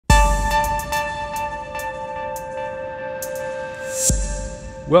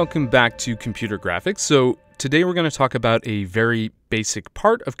Welcome back to Computer Graphics. So today we're going to talk about a very basic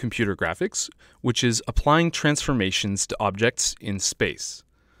part of computer graphics, which is applying transformations to objects in space.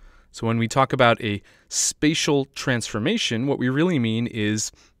 So when we talk about a spatial transformation, what we really mean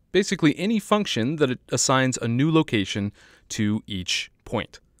is basically any function that assigns a new location to each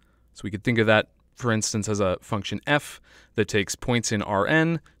point. So we could think of that, for instance, as a function f that takes points in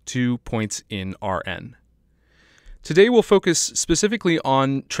Rn to points in Rn. Today we'll focus specifically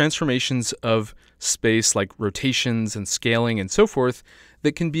on transformations of space like rotations and scaling and so forth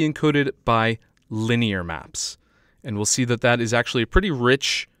that can be encoded by linear maps. And we'll see that that is actually a pretty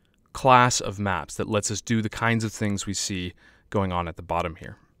rich class of maps that lets us do the kinds of things we see going on at the bottom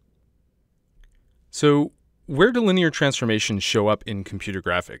here. So where do linear transformations show up in computer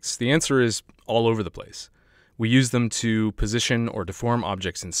graphics? The answer is all over the place. We use them to position or deform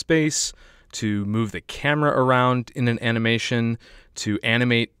objects in space, to move the camera around in an animation, to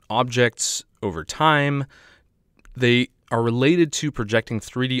animate objects over time. They are related to projecting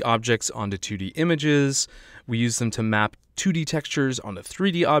 3D objects onto 2D images. We use them to map 2D textures onto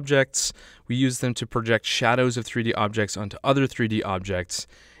 3D objects. We use them to project shadows of 3D objects onto other 3D objects,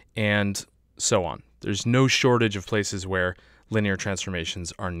 and so on. There's no shortage of places where linear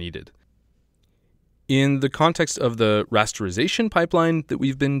transformations are needed. In the context of the rasterization pipeline that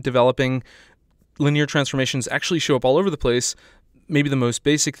we've been developing, linear transformations actually show up all over the place. Maybe the most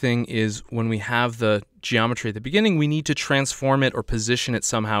basic thing is when we have the geometry at the beginning, we need to transform it or position it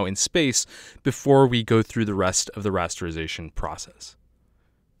somehow in space before we go through the rest of the rasterization process.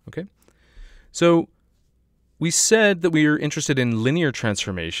 Okay? So we said that we are interested in linear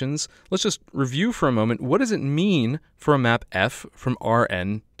transformations. Let's just review for a moment. What does it mean for a map f from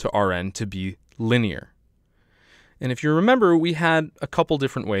Rn to be linear? And if you remember, we had a couple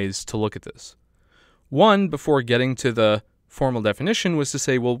different ways to look at this. One, before getting to the formal definition, was to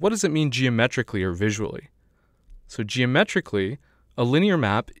say, well, what does it mean geometrically or visually? So geometrically, a linear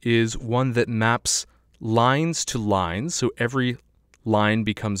map is one that maps lines to lines, so every line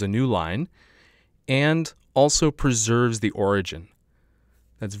becomes a new line, and also preserves the origin.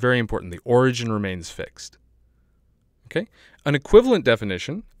 That's very important. The origin remains fixed. Okay? An equivalent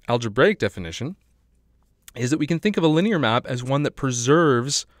definition, algebraic definition, is that we can think of a linear map as one that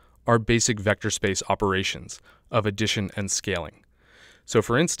preserves our basic vector space operations of addition and scaling. So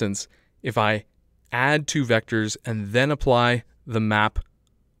for instance, if I add two vectors and then apply the map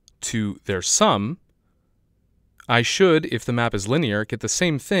to their sum, I should, if the map is linear, get the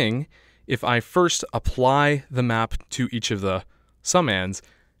same thing if I first apply the map to each of the summands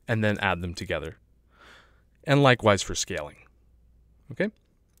and then add them together. And likewise for scaling. Okay?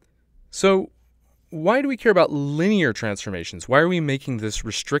 So why do we care about linear transformations? Why are we making this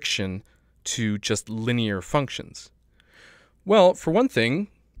restriction to just linear functions? Well, for one thing,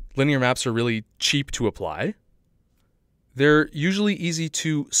 linear maps are really cheap to apply. They're usually easy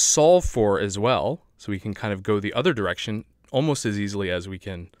to solve for as well, so we can kind of go the other direction almost as easily as we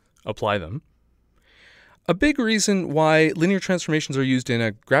can apply them. A big reason why linear transformations are used in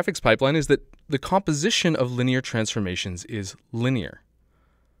a graphics pipeline is that the composition of linear transformations is linear.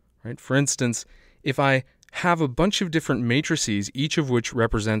 Right? For instance, if I have a bunch of different matrices, each of which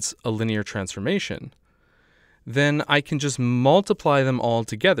represents a linear transformation, then I can just multiply them all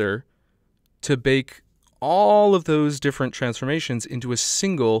together to bake all of those different transformations into a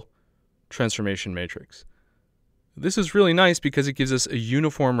single transformation matrix. This is really nice because it gives us a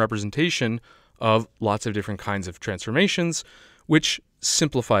uniform representation of lots of different kinds of transformations, which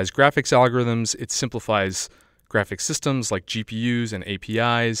simplifies graphics algorithms, it simplifies graphic systems like GPUs and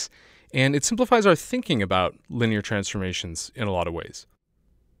APIs, and it simplifies our thinking about linear transformations in a lot of ways.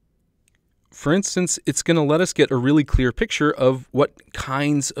 For instance, it's going to let us get a really clear picture of what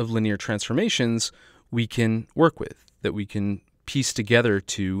kinds of linear transformations we can work with, that we can piece together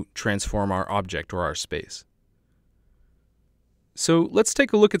to transform our object or our space. So let's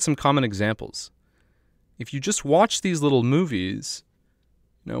take a look at some common examples. If you just watch these little movies,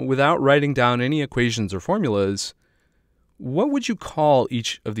 without writing down any equations or formulas, what would you call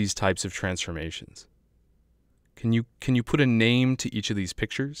each of these types of transformations? Can you put a name to each of these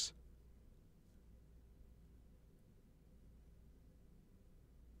pictures?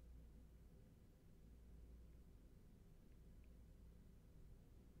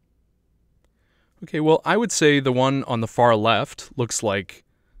 Okay, well, I would say the one on the far left looks like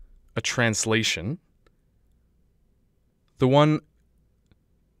a translation. The one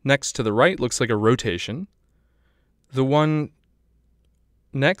next to the right looks like a rotation. The one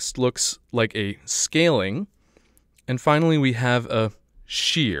next looks like a scaling. And finally, we have a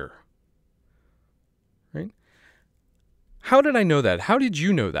shear. Right? How did I know that? How did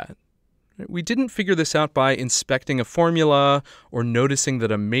you know that? We didn't figure this out by inspecting a formula or noticing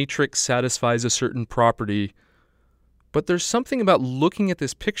that a matrix satisfies a certain property. But there's something about looking at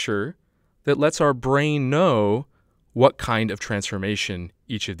this picture that lets our brain know what kind of transformation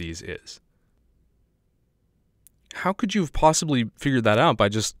each of these is. How could you have possibly figured that out by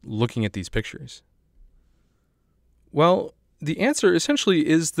just looking at these pictures? Well, the answer essentially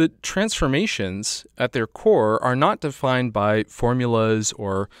is that transformations at their core are not defined by formulas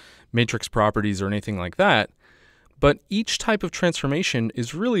or matrix properties or anything like that, but each type of transformation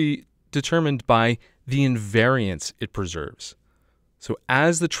is really determined by the invariance it preserves. So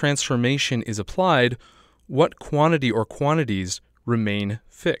as the transformation is applied, what quantity or quantities remain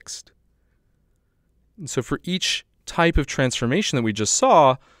fixed? And so for each type of transformation that we just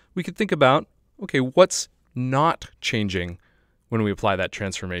saw, we could think about, okay, what's not changing when we apply that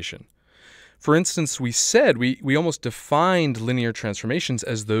transformation? For instance, we said we almost defined linear transformations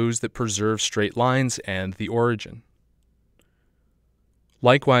as those that preserve straight lines and the origin.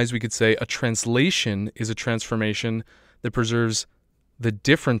 Likewise, we could say a translation is a transformation that preserves the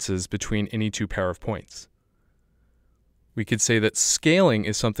differences between any two pair of points. We could say that scaling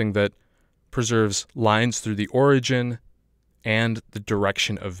is something that preserves lines through the origin and the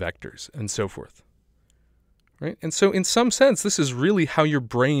direction of vectors, and so forth. Right? And so in some sense, this is really how your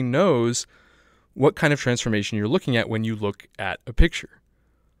brain knows what kind of transformation you're looking at when you look at a picture.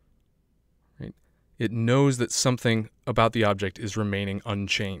 Right? It knows that something about the object is remaining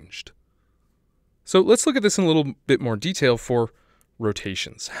unchanged. So let's look at this in a little bit more detail for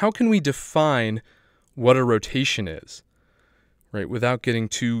rotations. How can we define what a rotation is, right, without getting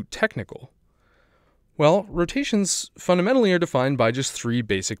too technical? Well, rotations fundamentally are defined by just three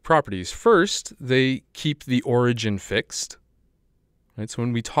basic properties. First, they keep the origin fixed. Right? So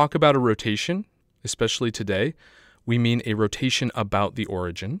when we talk about a rotation, especially today, we mean a rotation about the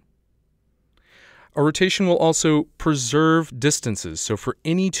origin. A rotation will also preserve distances. So for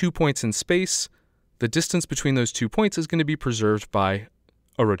any 2 points in space, the distance between those 2 points is going to be preserved by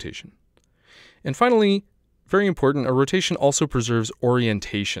a rotation. And finally, very important, a rotation also preserves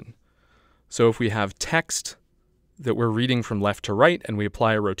orientation. So if we have text that we're reading from left to right and we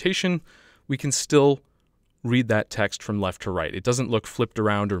apply a rotation, we can still read that text from left to right. It doesn't look flipped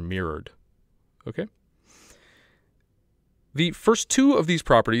around or mirrored. Okay? The first two of these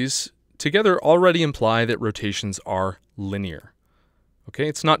properties together already imply that rotations are linear. Okay?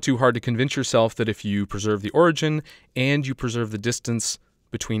 It's not too hard to convince yourself that if you preserve the origin and you preserve the distance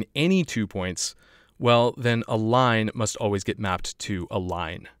between any 2 points, well, then a line must always get mapped to a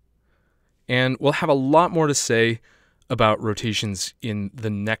line. And we'll have a lot more to say about rotations in the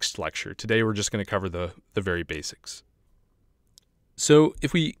next lecture. Today we're just going to cover the very basics. So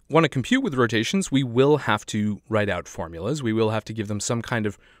if we want to compute with rotations, we will have to write out formulas. We will have to give them some kind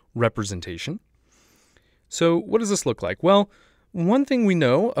of representation. So what does this look like? Well, one thing we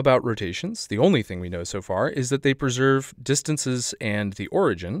know about rotations, the only thing we know so far, is that they preserve distances and the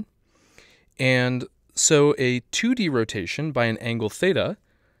origin. And so a 2D rotation by an angle theta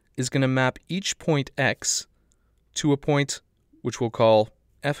is going to map each point x to a point which we'll call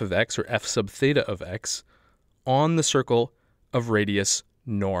f of x, or f sub theta of x, on the circle of radius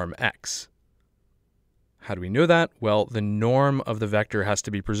norm x. How do we know that? Well, the norm of the vector has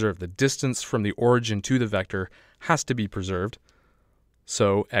to be preserved. The distance from the origin to the vector has to be preserved.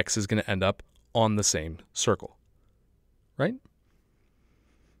 So x is going to end up on the same circle, right?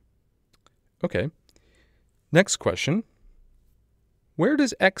 Okay. Next question. Where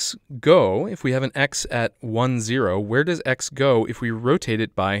does x go if we have an x at 1, 0? Where does x go if we rotate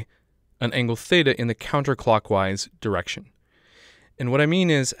it by an angle theta in the counterclockwise direction? And what I mean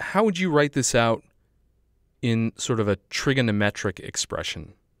is, how would you write this out in sort of a trigonometric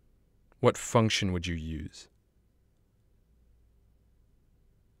expression? What function would you use?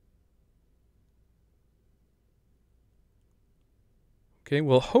 Okay,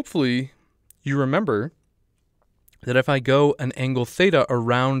 well, hopefully you remember that if I go an angle theta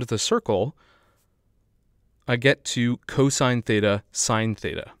around the circle, I get to cosine theta sine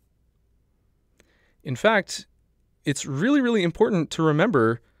theta. In fact, it's really, really important to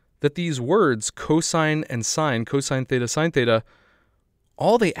remember that these words, cosine and sine, cosine theta, sine theta,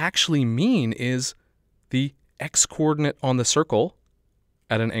 all they actually mean is the x-coordinate on the circle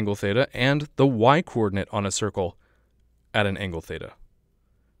at an angle theta and the y-coordinate on a circle at an angle theta.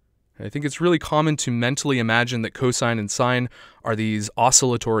 I think it's really common to mentally imagine that cosine and sine are these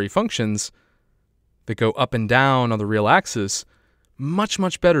oscillatory functions that go up and down on the real axis. Much,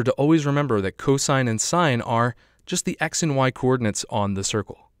 much better to always remember that cosine and sine are just the x and y coordinates on the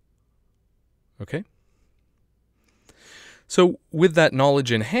circle. Okay? So with that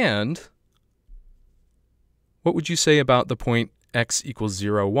knowledge in hand, what would you say about the point x equals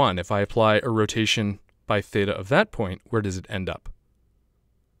 0, 1? If I apply a rotation by theta of that point, where does it end up?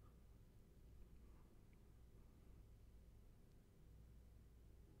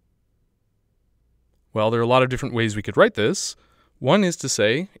 Well, there are a lot of different ways we could write this. One is to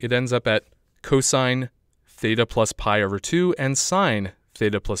say it ends up at cosine theta plus pi over 2 and sine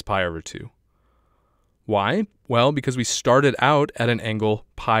theta plus pi over 2. Why? Well, because we started out at an angle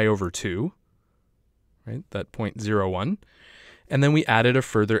pi over 2, right, that point 0, 1, and then we added a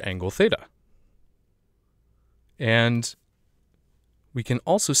further angle theta. And we can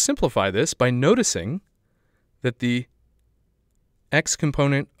also simplify this by noticing that the x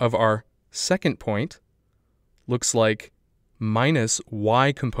component of our second point looks like minus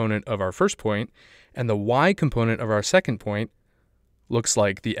y component of our first point, and the y component of our second point looks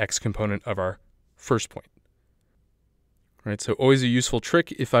like the x component of our first point. Right, so always a useful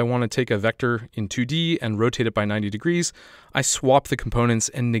trick. If I want to take a vector in 2D and rotate it by 90 degrees, I swap the components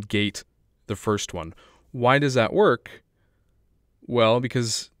and negate the first one. Why does that work? Well,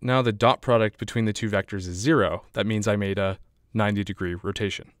 because now the dot product between the two vectors is 0. That means I made a 90-degree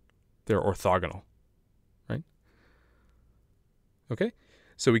rotation. They're orthogonal, right? Okay,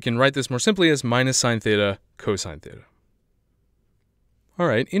 so we can write this more simply as minus sine theta cosine theta. All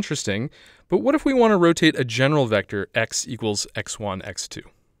right, interesting. But what if we want to rotate a general vector x equals x1, x2?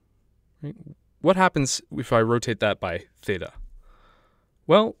 Right? What happens if I rotate that by theta?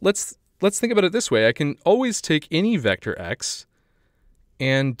 Well, let's think about it this way. I can always take any vector x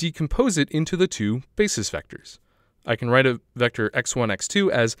and decompose it into the two basis vectors. I can write a vector x1, x2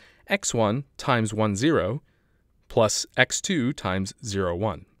 as x1 times 1, 0 plus x2 times 0,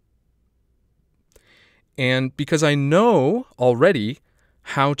 1. And because I know already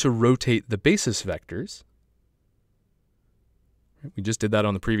how to rotate the basis vectors, we just did that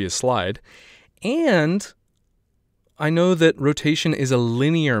on the previous slide, and I know that rotation is a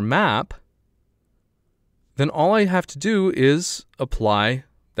linear map, then all I have to do is apply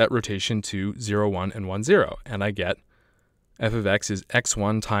that rotation to 0, 1, and 1, 0, and I get f of x is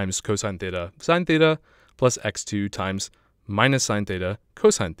x1 times cosine theta sine theta plus x2 times minus sine theta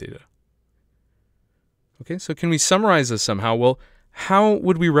cosine theta. Okay, so can we summarize this somehow? Well, how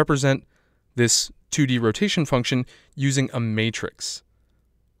would we represent this 2D rotation function using a matrix?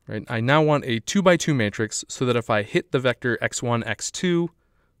 Right? I now want a 2 by 2 matrix so that if I hit the vector x1, x2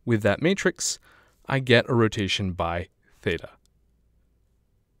 with that matrix, I get a rotation by theta.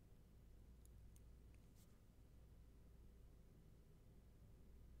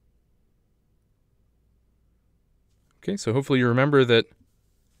 Okay, so hopefully you remember that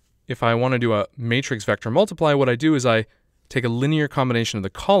if I want to do a matrix vector multiply, what I do is I take a linear combination of the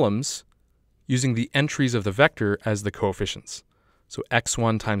columns using the entries of the vector as the coefficients. So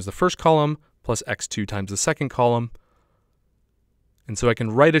x1 times the first column plus x2 times the second column. And so I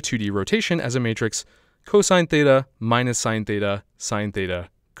can write a 2D rotation as a matrix cosine theta minus sine theta,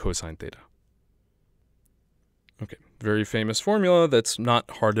 cosine theta. Okay, very famous formula that's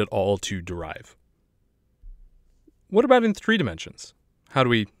not hard at all to derive. What about in 3 dimensions? How do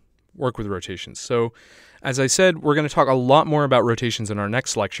we work with rotations? So as I said, we're going to talk a lot more about rotations in our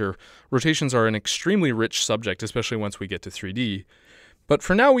next lecture. Rotations are an extremely rich subject, especially once we get to 3D. But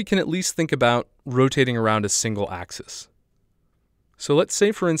for now, we can at least think about rotating around a single axis. So let's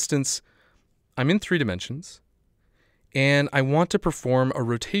say, for instance, I'm in 3 dimensions, and I want to perform a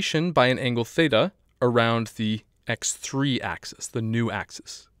rotation by an angle theta around the x3 axis, the new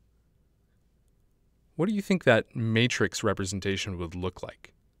axis. What do you think that matrix representation would look like?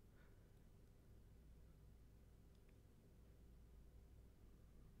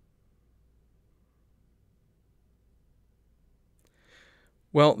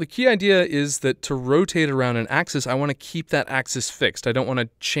 Well, the key idea is that to rotate around an axis, I want to keep that axis fixed. I don't want to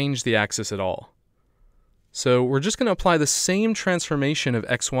change the axis at all. So we're just going to apply the same transformation of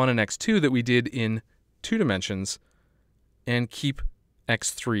x1 and x2 that we did in 2 dimensions and keep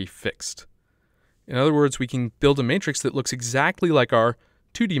x3 fixed. In other words, we can build a matrix that looks exactly like our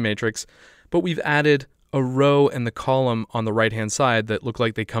 2D matrix, but we've added a row and the column on the right-hand side that look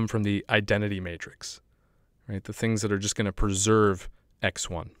like they come from the identity matrix, right? The things that are just going to preserve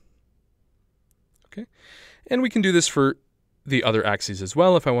x1. Okay, and we can do this for the other axes as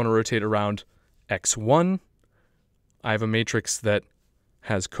well. If I want to rotate around x1, I have a matrix that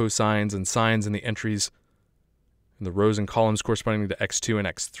has cosines and sines in the entries and the rows and columns corresponding to x2 and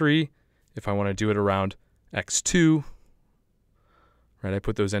x3. If I want to do it around x2, right, I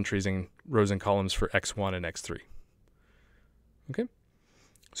put those entries in rows and columns for x1 and x3. Okay,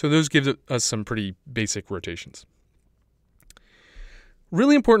 so those give us some pretty basic rotations.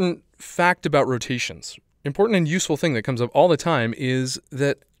 Really important fact about rotations, important and useful thing that comes up all the time, is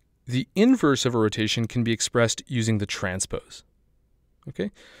that the inverse of a rotation can be expressed using the transpose.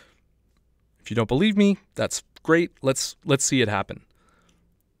 Okay? If you don't believe me, that's great. Let's see it happen.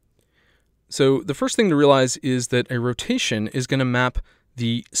 So the first thing to realize is that a rotation is going to map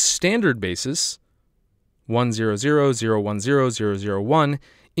the standard basis 1, 0, 0, 0, 1, 0, 0, 0, 1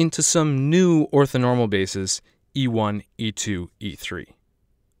 into some new orthonormal basis E1, E2, E3.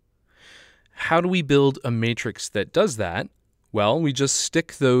 How do we build a matrix that does that? Well, we just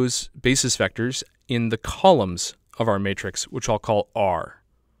stick those basis vectors in the columns of our matrix, which I'll call R.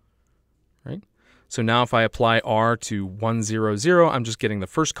 Right? So now if I apply R to 1, 0, 0, I'm just getting the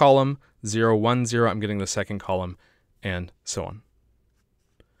first column, 0, 1, 0, I'm getting the second column, and so on.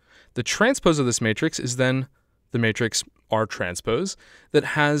 The transpose of this matrix is then the matrix R transpose that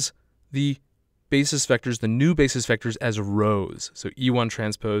has the basis vectors, the new basis vectors, as rows. So E1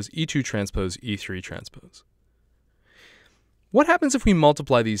 transpose, E2 transpose, E3 transpose. What happens if we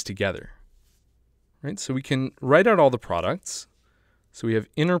multiply these together? Right? So we can write out all the products. So we have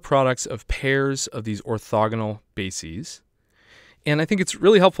inner products of pairs of these orthogonal bases. And I think it's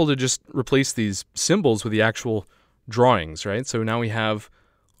really helpful to just replace these symbols with the actual drawings, right? So now we have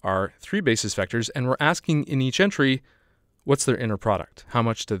our 3 basis vectors, and we're asking in each entry, what's their inner product? How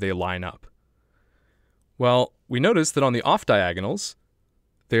much do they line up? Well, we notice that on the off diagonals,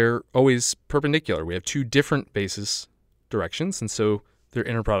 they're always perpendicular. We have 2 different basis directions, and so their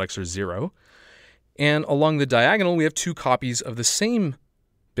inner products are 0. And along the diagonal, we have 2 copies of the same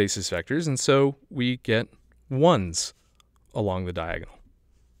basis vectors, and so we get 1s along the diagonal.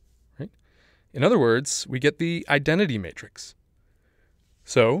 Right? In other words, we get the identity matrix.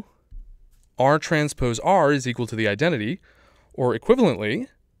 So R transpose R is equal to the identity, or equivalently,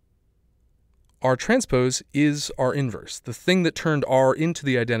 R transpose is R inverse. The thing that turned R into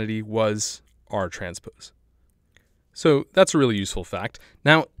the identity was R transpose. So that's a really useful fact.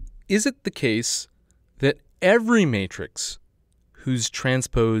 Now, is it the case that every matrix whose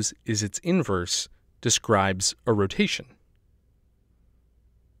transpose is its inverse describes a rotation?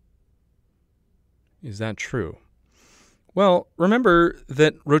 Is that true? Well, remember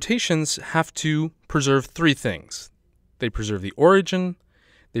that rotations have to preserve 3 things. They preserve the origin,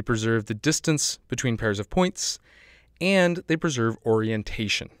 they preserve the distance between pairs of points, and they preserve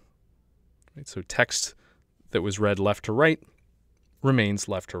orientation. Right? So text that was read left to right remains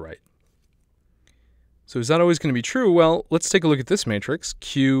left to right. So is that always going to be true? Well, let's take a look at this matrix.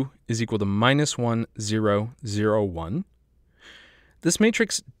 Q is equal to -1, 0, 0, 1. This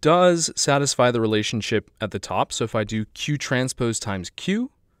matrix does satisfy the relationship at the top. So if I do Q transpose times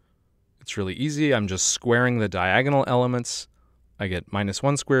Q, it's really easy. I'm just squaring the diagonal elements. I get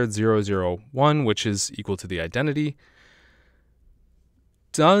 -1 squared, 0, 0, 1, which is equal to the identity.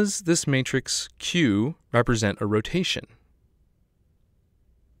 Does this matrix Q represent a rotation?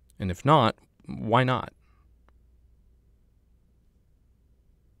 And if not, why not?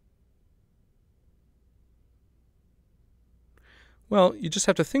 Well, you just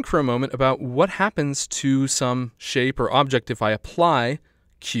have to think for a moment about what happens to some shape or object if I apply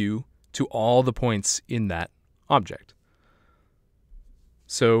Q to all the points in that object.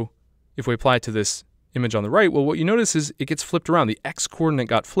 So if we apply it to this image on the right, well, what you notice is it gets flipped around. The x-coordinate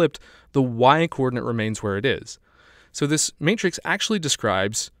got flipped. The y-coordinate remains where it is. So this matrix actually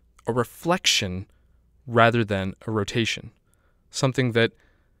describes a reflection rather than a rotation, something that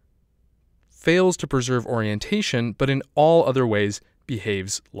fails to preserve orientation, but in all other ways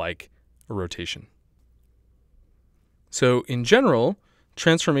behaves like a rotation. So in general,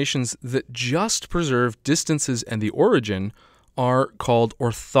 transformations that just preserve distances and the origin are called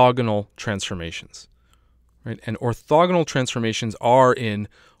orthogonal transformations. Right? And orthogonal transformations are in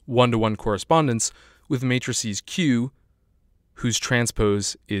one-to-one correspondence with matrices Q, whose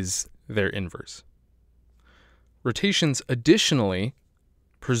transpose is their inverse. Rotations additionally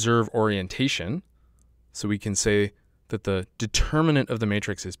preserve orientation, so we can say that the determinant of the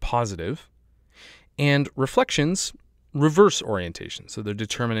matrix is positive, and reflections reverse orientation, so the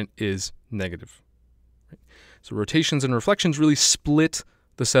determinant is negative. Right? So rotations and reflections really split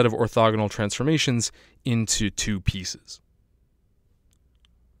the set of orthogonal transformations into 2 pieces.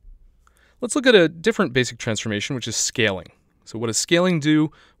 Let's look at a different basic transformation, which is scaling. So what does scaling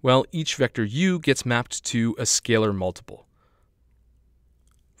do? Well, each vector u gets mapped to a scalar multiple.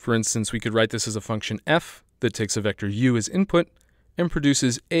 For instance, we could write this as a function f that takes a vector u as input and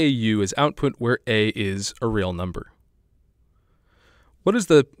produces au as output, where a is a real number. What is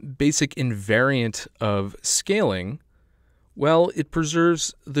the basic invariant of scaling? Well, it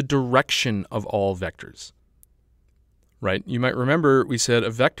preserves the direction of all vectors. right? You might remember we said a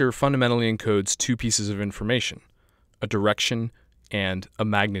vector fundamentally encodes two pieces of information, a direction and a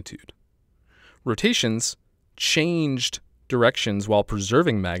magnitude. Rotations changed directions while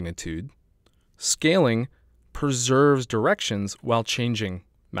preserving magnitude. Scaling preserves directions while changing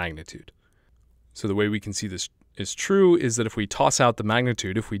magnitude. So the way we can see this is true is that if we toss out the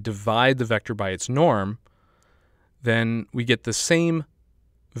magnitude, if we divide the vector by its norm, then we get the same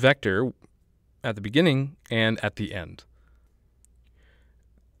vector at the beginning and at the end.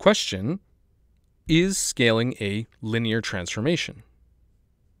 Question: is scaling a linear transformation?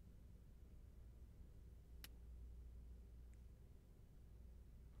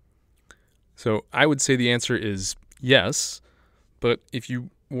 So I would say the answer is yes, but if you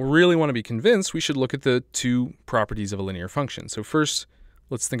really want to be convinced, we should look at the two properties of a linear function. So first,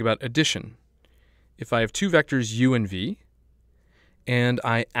 let's think about addition. If I have two vectors u and v, and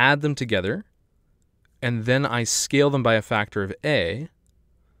I add them together, and then I scale them by a factor of a,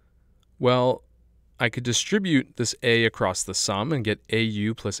 well, I could distribute this a across the sum and get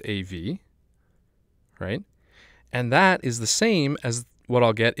au plus av, right? And that is the same as what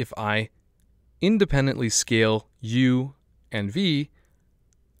I'll get if I independently scale u and v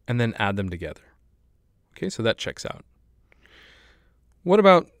and then add them together. Okay, so that checks out. What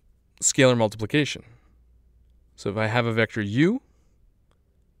about scalar multiplication? So if I have a vector u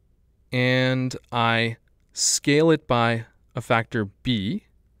and I scale it by a factor b,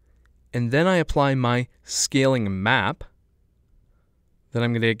 and then I apply my scaling map, then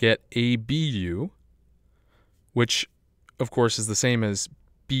I'm going to get abu, which of course is the same as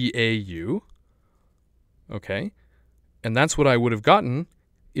bau. Okay, and that's what I would have gotten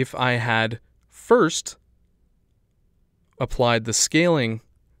if I had first applied the scaling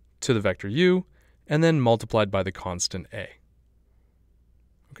to the vector u and then multiplied by the constant a.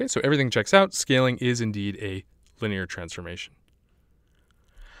 Okay, so everything checks out. Scaling is indeed a linear transformation.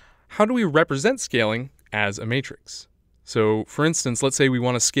 How do we represent scaling as a matrix? So for instance, let's say we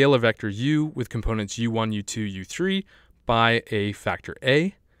want to scale a vector u with components u1, u2, u3 by a factor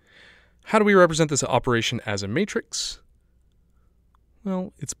a. How do we represent this operation as a matrix?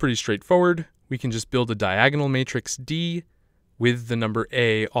 Well, it's pretty straightforward. We can just build a diagonal matrix D with the number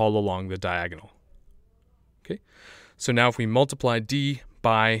A all along the diagonal. Okay, so now if we multiply D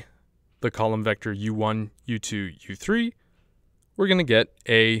by the column vector u1, u2, u3, we're going to get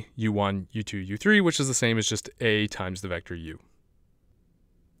A, u1, u2, u3, which is the same as just A times the vector u.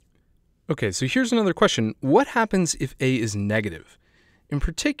 Okay, so here's another question. What happens if A is negative? In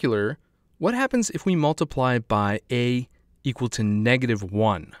particular, what happens if we multiply by A equal to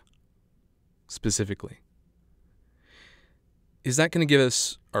 -1 specifically? Is that going to give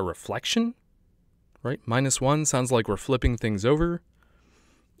us a reflection? Right? -1 sounds like we're flipping things over.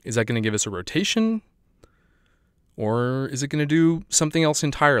 Is that going to give us a rotation? Or is it going to do something else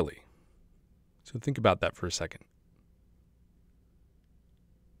entirely? So think about that for a second.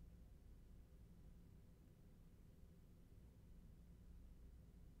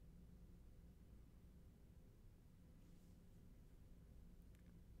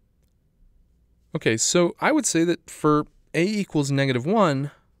 Okay, so I would say that for a equals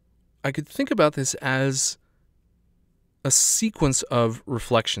 -1, I could think about this as a sequence of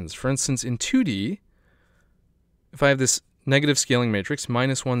reflections. For instance, in 2D, if I have this negative scaling matrix,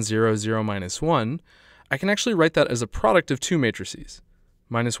 -1, 0, 0, -1, I can actually write that as a product of two matrices,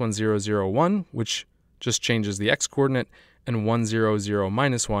 -1, 0, 0, 1, which just changes the x-coordinate, and 1, 0, 0,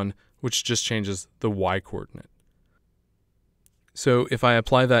 -1, which just changes the y-coordinate. So if I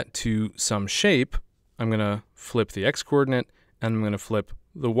apply that to some shape, I'm going to flip the x-coordinate, and I'm going to flip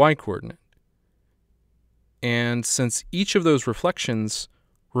the y-coordinate. And since each of those reflections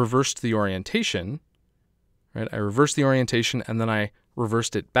reversed the orientation, right? I reversed the orientation and then I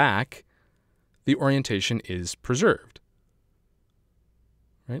reversed it back, the orientation is preserved.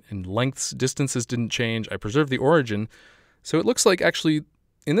 Right? And lengths, distances didn't change. I preserved the origin. So it looks like actually,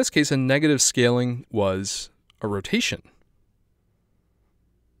 in this case, a negative scaling was a rotation.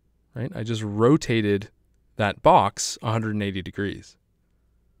 Right? I just rotated that box 180 degrees.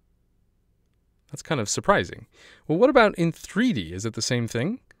 That's kind of surprising. Well, what about in 3D? Is it the same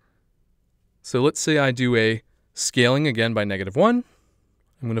thing? So let's say I do a scaling again by -1.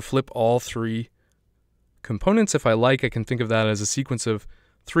 I'm going to flip all three components. If I like, I can think of that as a sequence of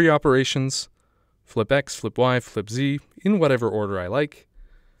 3 operations. Flip x, flip y, flip z, in whatever order I like.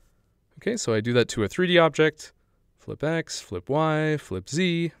 Okay, so I do that to a 3D object. Flip x, flip y, flip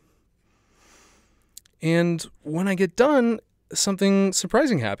z. And when I get done, something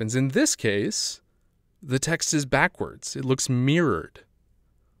surprising happens. In this case, the text is backwards. It looks mirrored,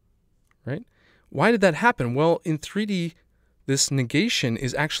 right? Why did that happen? Well, in 3D, this negation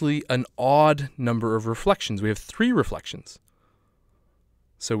is actually an odd number of reflections. We have 3 reflections.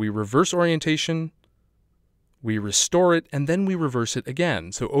 So we reverse orientation, we restore it, and then we reverse it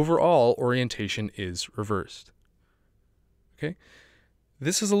again. So overall, orientation is reversed. Okay?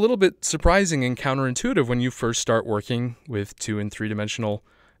 This is a little bit surprising and counterintuitive when you first start working with 2- and 3-dimensional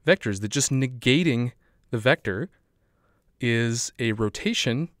vectors, that just negating the vector is a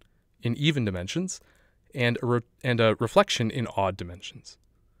rotation in even dimensions and a reflection in odd dimensions.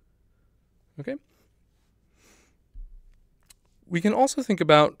 Okay? We can also think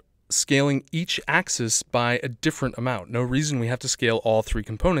about scaling each axis by a different amount. No reason we have to scale all 3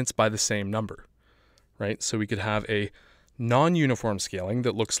 components by the same number, right? So we could have a non-uniform scaling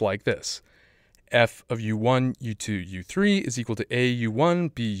that looks like this. F of U1, U2, U3 is equal to A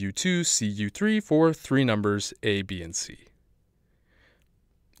U1, B U2, C U3 for 3 numbers A, B, and C.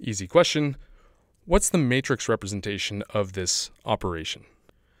 Easy question. What's the matrix representation of this operation?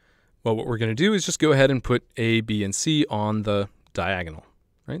 Well, what we're going to do is just go ahead and put A, B, and C on the diagonal,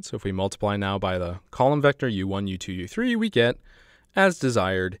 right? So if we multiply now by the column vector U1, U2, U3, we get, as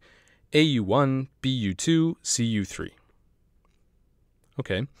desired, AU1, BU2, CU3.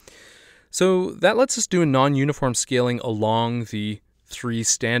 Okay, so that lets us do a non-uniform scaling along the 3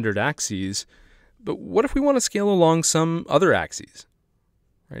 standard axes, but what if we want to scale along some other axes?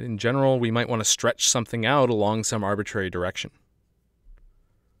 Right? In general, we might want to stretch something out along some arbitrary direction.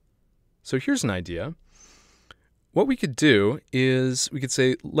 So here's an idea. What we could do is we could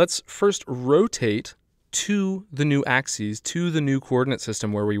say, let's first rotate to the new axes, to the new coordinate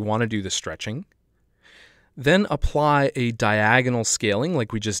system where we want to do the stretching. Then apply a diagonal scaling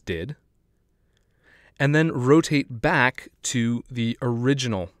like we just did. And then rotate back to the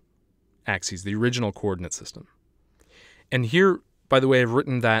original axes, the original coordinate system. And here, by the way, I've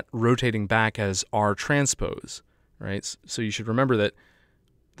written that rotating back as R transpose, right? So you should remember that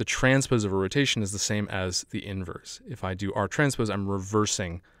the transpose of a rotation is the same as the inverse. If I do R transpose, I'm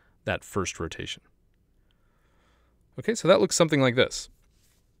reversing that first rotation. Okay, so that looks something like this.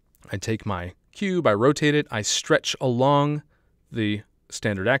 I take my cube, I rotate it, I stretch along the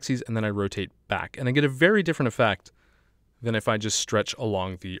standard axes, and then I rotate back. And I get a very different effect than if I just stretch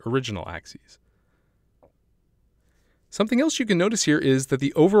along the original axes. Something else you can notice here is that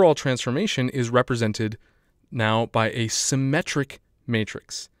the overall transformation is represented now by a symmetric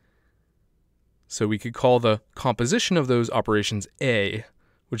matrix. So we could call the composition of those operations A,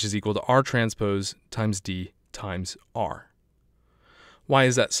 which is equal to R transpose times D times R. Why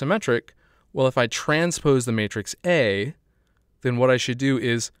is that symmetric? Well, if I transpose the matrix A, then what I should do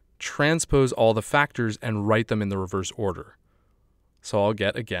is transpose all the factors and write them in the reverse order. So I'll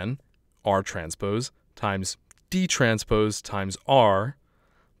get, again, R transpose times D transpose times R,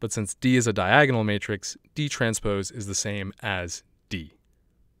 but since D is a diagonal matrix, D transpose is the same as D.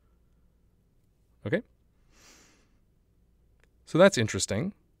 Okay? So that's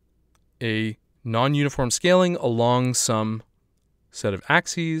interesting. A non-uniform scaling along some set of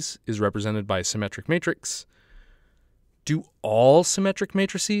axes is represented by a symmetric matrix. Do all symmetric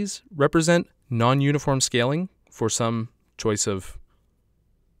matrices represent non-uniform scaling for some choice of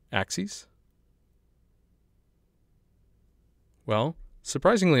axes? Well,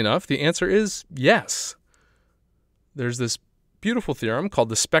 surprisingly enough, the answer is yes. There's this beautiful theorem called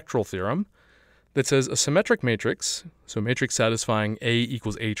the spectral theorem that says a symmetric matrix, so a matrix satisfying A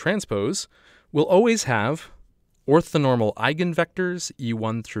equals A transpose, will always have orthonormal eigenvectors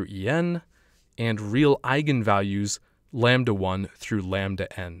E1 through En and real eigenvalues lambda 1 through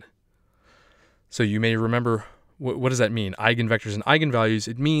lambda n. So you may remember, what does that mean? Eigenvectors and eigenvalues.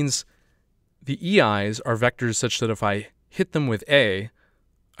 It means the EIs are vectors such that if I hit them with A,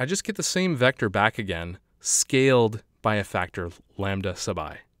 I just get the same vector back again, scaled by a factor lambda sub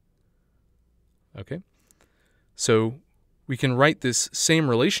I. Okay? So we can write this same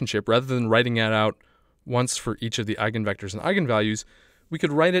relationship, rather than writing it out once for each of the eigenvectors and eigenvalues, we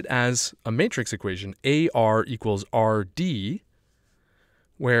could write it as a matrix equation, AR equals RD,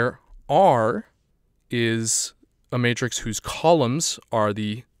 where R is a matrix whose columns are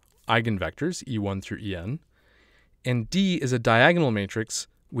the eigenvectors, E1 through En, and D is a diagonal matrix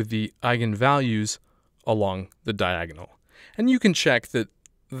with the eigenvalues along the diagonal. And you can check that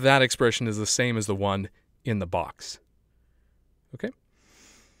that expression is the same as the one in the box. Okay?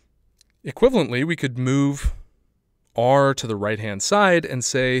 Equivalently, we could move R to the right-hand side and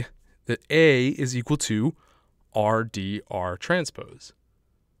say that A is equal to RdR transpose.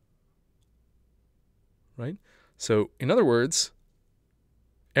 Right? So, in other words,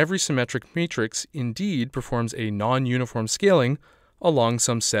 every symmetric matrix indeed performs a non-uniform scaling along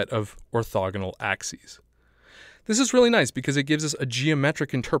some set of orthogonal axes. This is really nice because it gives us a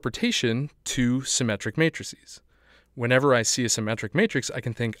geometric interpretation to symmetric matrices. Whenever I see a symmetric matrix, I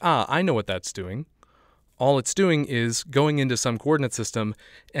can think, I know what that's doing. All it's doing is going into some coordinate system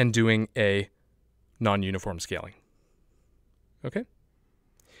and doing a non-uniform scaling. Okay?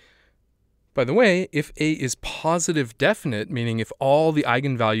 By the way, if A is positive definite, meaning if all the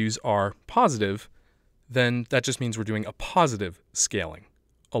eigenvalues are positive, then that just means we're doing a positive scaling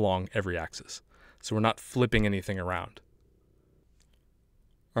along every axis. So we're not flipping anything around.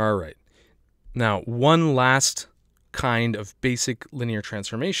 All right. Now, one last kind of basic linear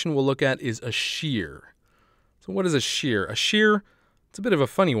transformation we'll look at is a shear. So what is a shear? A shear, it's a bit of a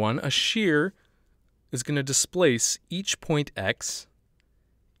funny one. A shear is going to displace each point x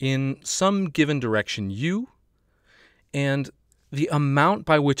in some given direction u, and the amount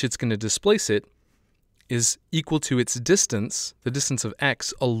by which it's going to displace it is equal to its distance, the distance of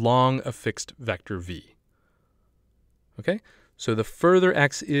x, along a fixed vector v. Okay? So the further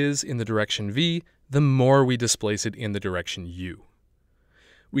x is in the direction v, the more we displace it in the direction u.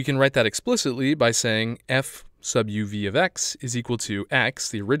 We can write that explicitly by saying f sub uv of x is equal to x,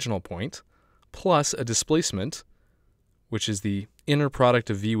 the original point, plus a displacement, which is the inner product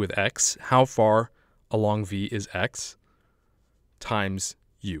of v with x, how far along v is x, times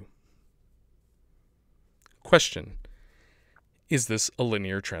u. Question: is this a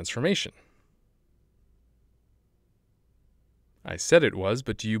linear transformation? I said it was,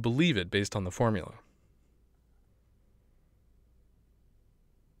 but do you believe it based on the formula?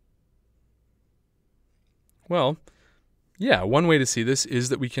 Well, yeah, one way to see this is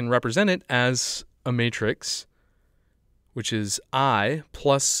that we can represent it as a matrix, which is I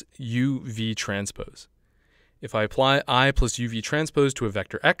plus uv transpose. If I apply I plus uv transpose to a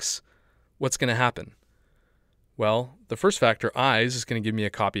vector x, what's going to happen? Well, the first factor, i's, is going to give me a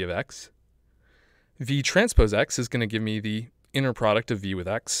copy of x. V transpose x is going to give me the inner product of v with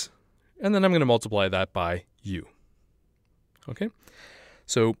x, and then I'm going to multiply that by u. Okay?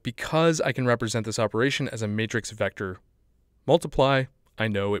 So because I can represent this operation as a matrix vector multiply, I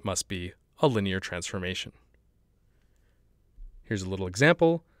know it must be a linear transformation. Here's a little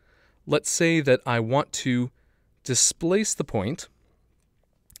example. Let's say that I want to displace the point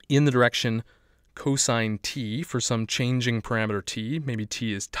in the direction cosine t for some changing parameter t, maybe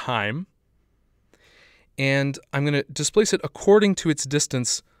t is time, and I'm going to displace it according to its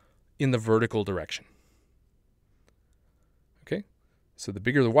distance in the vertical direction. Okay, so the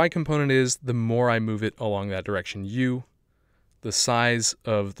bigger the y component is, the more I move it along that direction u. The size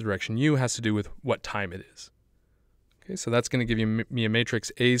of the direction u has to do with what time it is. Okay, so that's going to give me a matrix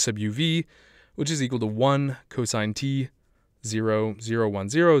A sub uv, which is equal to 1 cosine t, 0, 0, 1,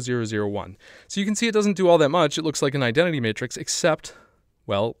 0, 0, 0, 1. So you can see it doesn't do all that much. It looks like an identity matrix, except,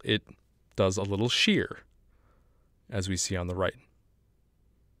 well, it does a little shear, as we see on the right.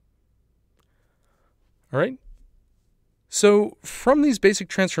 All right? So from these basic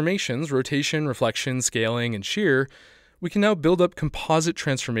transformations, rotation, reflection, scaling, and shear, we can now build up composite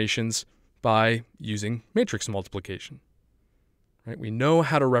transformations by using matrix multiplication. Right? We know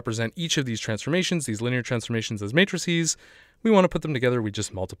how to represent each of these transformations, these linear transformations, as matrices. We want to put them together, we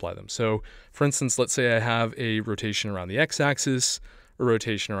just multiply them. So for instance, let's say I have a rotation around the x-axis, a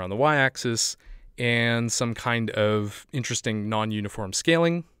rotation around the y-axis, and some kind of interesting non-uniform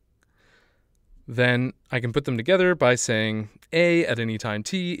scaling. Then I can put them together by saying A at any time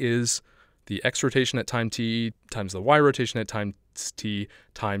t is the x rotation at time t times the y rotation at time t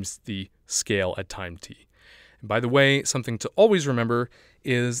times the scale at time t. And by the way, something to always remember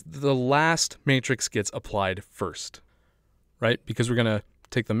is the last matrix gets applied first, right? Because we're going to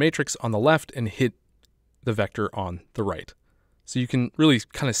take the matrix on the left and hit the vector on the right. So you can really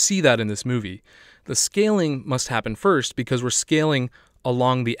kind of see that in this movie. The scaling must happen first because we're scaling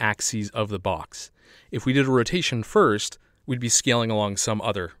along the axes of the box. If we did a rotation first, we'd be scaling along some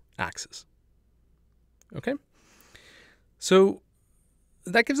other axis. Okay? So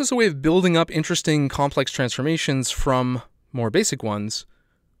that gives us a way of building up interesting complex transformations from more basic ones.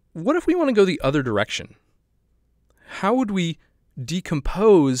 What if we want to go the other direction? How would we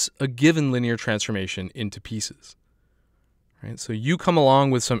decompose a given linear transformation into pieces? Right? So you come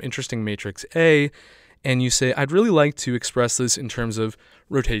along with some interesting matrix A, and you say, I'd really like to express this in terms of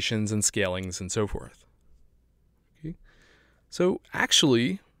rotations and scalings and so forth. Okay? So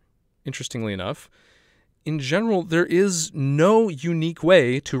actually, interestingly enough, in general, there is no unique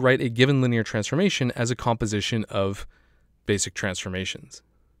way to write a given linear transformation as a composition of basic transformations.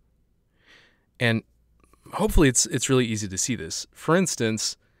 And hopefully it's really easy to see this. For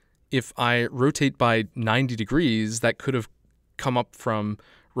instance, if I rotate by 90 degrees, that could have come up from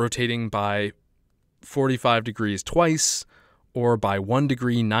rotating by 45 degrees twice or by 1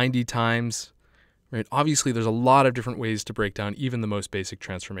 degree 90 times. Right? Obviously, there's a lot of different ways to break down even the most basic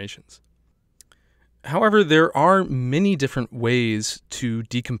transformations. However, there are many different ways to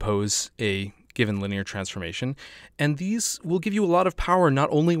decompose a given linear transformation, and these will give you a lot of power not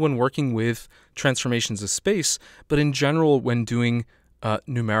only when working with transformations of space, but in general when doing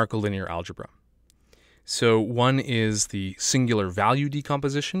numerical linear algebra. So one is the singular value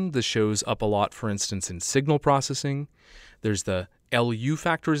decomposition. This shows up a lot, for instance, in signal processing. There's the LU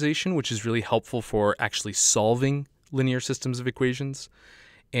factorization, which is really helpful for actually solving linear systems of equations.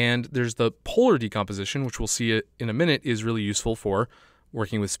 And there's the polar decomposition, which we'll see in a minute, is really useful for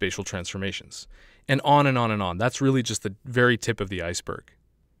working with spatial transformations. And on and on and on. That's really just the very tip of the iceberg.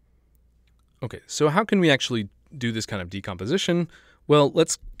 Okay, so how can we actually do this kind of decomposition? Well,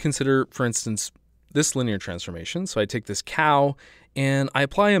 let's consider, for instance, this linear transformation. So I take this cow and I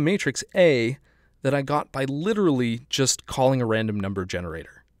apply a matrix A that I got by literally just calling a random number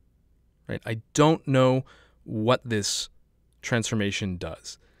generator. Right? I don't know what this transformation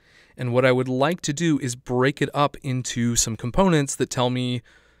does. And what I would like to do is break it up into some components that tell me,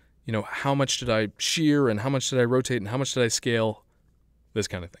 how much did I shear and how much did I rotate and how much did I scale, this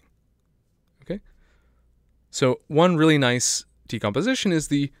kind of thing. Okay? So one really nice decomposition is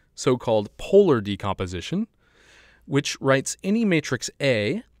the so-called polar decomposition, which writes any matrix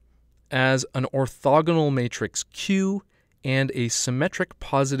A as an orthogonal matrix Q and a symmetric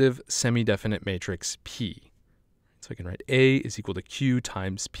positive semi-definite matrix P. So I can write A is equal to Q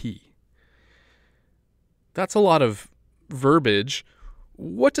times P. That's a lot of verbiage.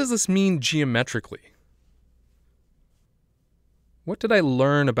 What does this mean geometrically? What did I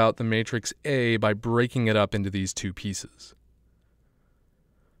learn about the matrix A by breaking it up into these two pieces?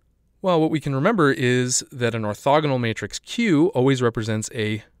 Well, what we can remember is that an orthogonal matrix Q always represents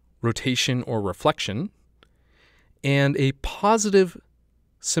a rotation or reflection, and a positive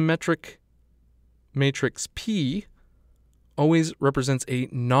symmetric matrix P always represents a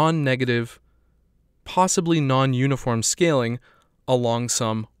non-negative, possibly non-uniform scaling along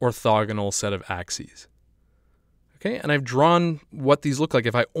some orthogonal set of axes. Okay, and I've drawn what these look like.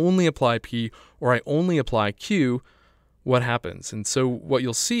 If I only apply P or I only apply Q, what happens? And so what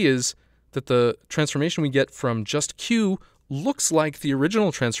you'll see is that the transformation we get from just Q looks like the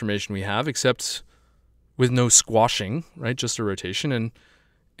original transformation we have, except with no squashing, right? Just a rotation,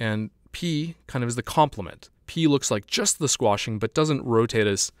 and P kind of is the complement. P looks like just the squashing, but doesn't rotate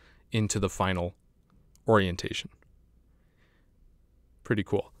us into the final orientation. Pretty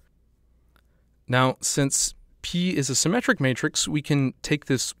cool. Now, since P is a symmetric matrix, we can take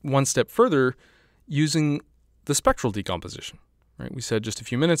this one step further using the spectral decomposition. Right? We said just a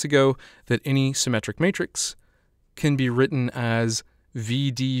few minutes ago that any symmetric matrix can be written as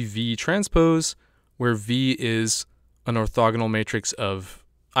VDV transpose, where V is an orthogonal matrix of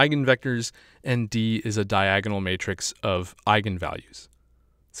eigenvectors and D is a diagonal matrix of eigenvalues.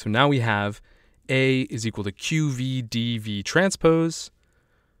 So now we have A is equal to QVDV transpose,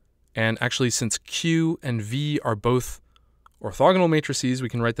 and actually since Q and V are both orthogonal matrices, we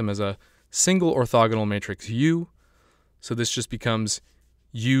can write them as a single orthogonal matrix U. So this just becomes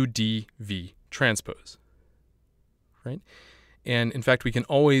UDV transpose, right? And in fact, we can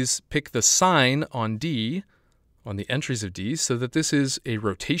always pick the sign on D, on the entries of D, so that this is a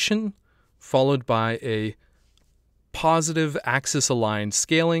rotation followed by a positive axis-aligned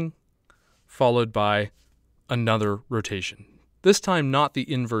scaling followed by another rotation. This time not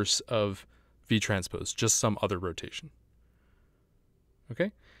the inverse of V transpose, just some other rotation.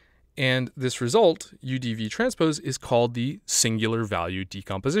 Okay? And this result, UDV transpose, is called the singular value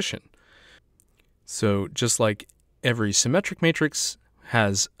decomposition. So just like every symmetric matrix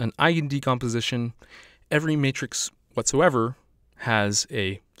has an eigendecomposition, every matrix whatsoever has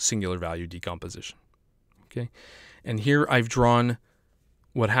a singular value decomposition. Okay? And here I've drawn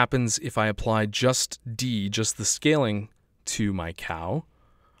what happens if I apply just D, just the scaling, to my cow.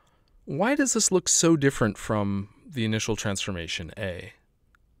 Why does this look so different from the initial transformation A?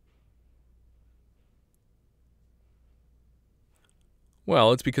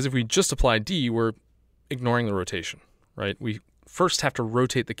 Well, it's because if we just apply D, we're ignoring the rotation, right? We first have to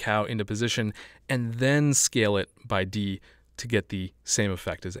rotate the cow into position and then scale it by D to get the same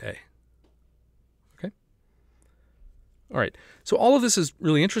effect as A. Okay? All right, so all of this is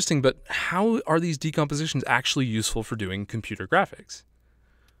really interesting, but how are these decompositions actually useful for doing computer graphics?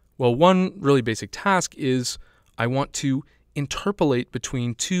 Well, one really basic task is I want to interpolate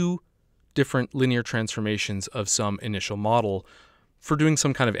between two different linear transformations of some initial model for doing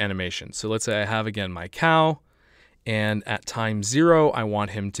some kind of animation. So let's say I have, again, my cow, And at time 0, I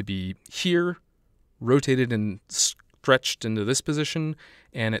want him to be here, rotated and stretched into this position.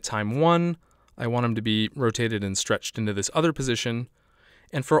 And at time 1, I want him to be rotated and stretched into this other position.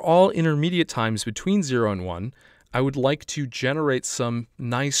 And for all intermediate times between 0 and 1, I would like to generate some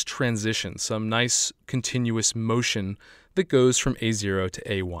nice transition, some nice continuous motion that goes from A0 to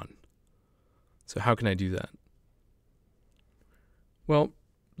A1. So how can I do that? Well,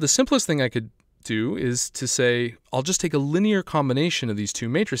 the simplest thing I could do is to say, I'll just take a linear combination of these two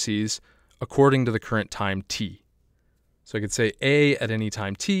matrices according to the current time t. So I could say A at any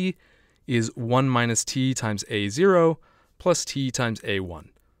time t is 1 minus t times A0 plus t times A1.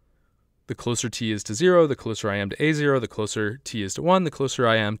 The closer t is to 0, the closer I am to A0, the closer t is to 1, the closer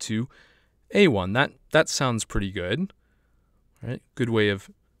I am to A1. That sounds pretty good, right? Good way of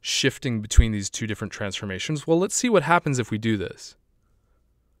shifting between these two different transformations. Well, let's see what happens if we do this.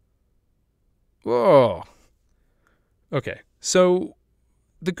 Whoa. Okay, so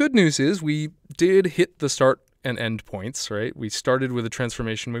the good news is we did hit the start and end points, right? We started with the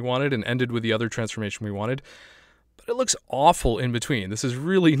transformation we wanted and ended with the other transformation we wanted, but it looks awful in between. This is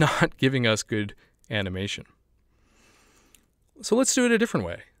really not giving us good animation. So let's do it a different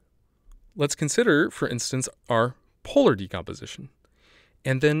way. Let's consider, for instance, our polar decomposition,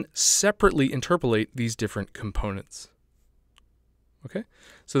 and then separately interpolate these different components. Okay,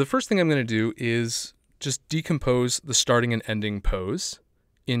 so the first thing I'm going to do is just decompose the starting and ending pose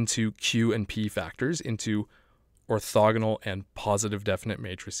into Q and P factors, into orthogonal and positive definite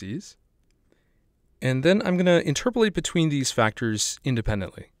matrices. And then I'm going to interpolate between these factors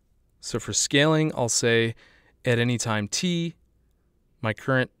independently. So for scaling, I'll say at any time t, my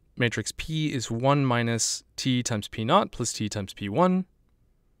current matrix P is 1 minus t times P naught plus t times P1.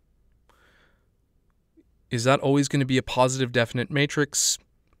 Is that always going to be a positive definite matrix?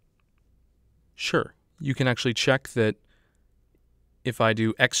 Sure. You can actually check that if I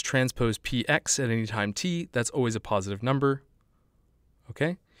do x transpose px at any time t, that's always a positive number.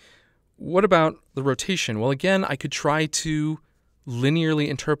 Okay. What about the rotation? Well, again, I could try to linearly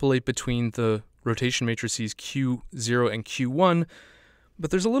interpolate between the rotation matrices Q0 and Q1,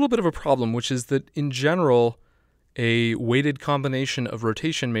 but there's a little bit of a problem, which is that in general, a weighted combination of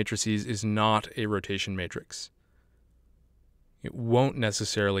rotation matrices is not a rotation matrix. It won't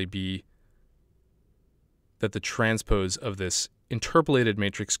necessarily be that the transpose of this interpolated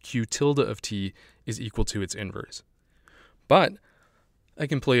matrix Q tilde of t is equal to its inverse. But I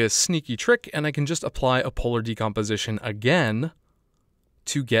can play a sneaky trick and I can just apply a polar decomposition again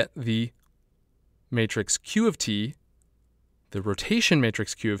to get the matrix Q of t, the rotation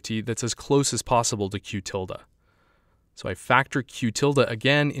matrix Q of t, that's as close as possible to Q tilde. So I factor Q tilde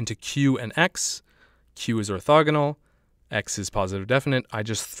again into Q and X. Q is orthogonal, X is positive definite. I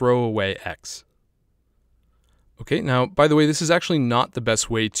just throw away X. Okay, now, by the way, this is actually not the best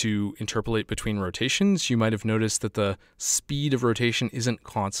way to interpolate between rotations. You might have noticed that the speed of rotation isn't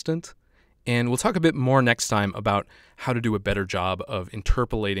constant. And we'll talk a bit more next time about how to do a better job of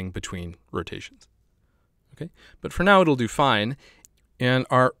interpolating between rotations. Okay, but for now, it'll do fine. And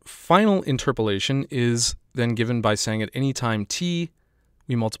our final interpolation is then given by saying at any time t,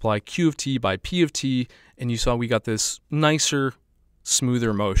 we multiply Q of t by P of t, and you saw we got this nicer,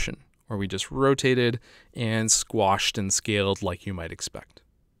 smoother motion, where we just rotated and squashed and scaled like you might expect.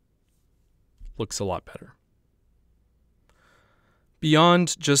 Looks a lot better.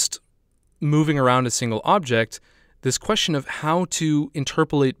 Beyond just moving around a single object, this question of how to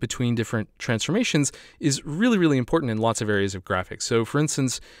interpolate between different transformations is really, really important in lots of areas of graphics. So for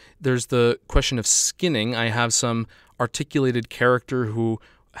instance, there's the question of skinning. I have some articulated character who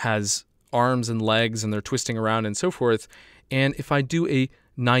has arms and legs and they're twisting around and so forth. And if I do a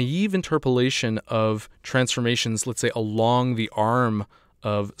naive interpolation of transformations, let's say along the arm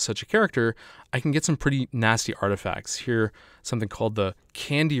of such a character, I can get some pretty nasty artifacts. Here, something called the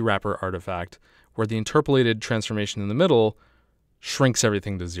candy wrapper artifact, where the interpolated transformation in the middle shrinks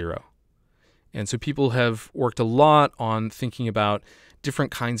everything to 0. And so people have worked a lot on thinking about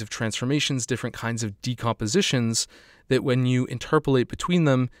different kinds of transformations, different kinds of decompositions, that when you interpolate between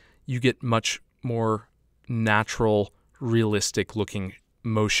them, you get much more natural, realistic looking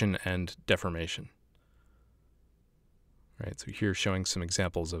motion and deformation. Right, so here showing some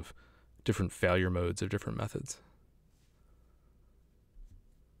examples of different failure modes of different methods.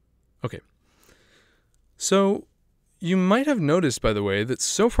 Okay. So you might have noticed, by the way, that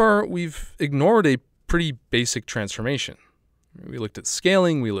so far we've ignored a pretty basic transformation. We looked at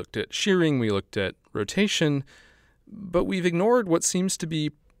scaling, we looked at shearing, we looked at rotation, but we've ignored what seems to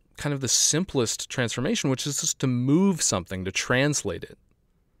be kind of the simplest transformation, which is just to move something, to translate it.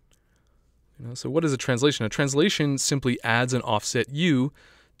 So what is a translation? A translation simply adds an offset u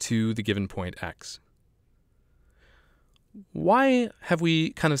to the given point x. Why have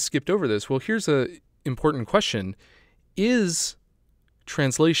we kind of skipped over this? Well, here's an important question. Is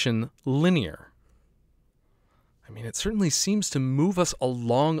translation linear? I mean, it certainly seems to move us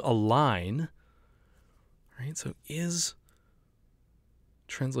along a line, right? So is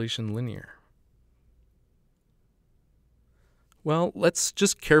translation linear? Well, let's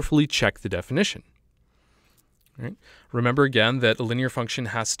just carefully check the definition. Right? Remember again that a linear function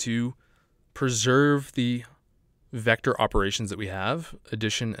has to preserve the vector operations that we have,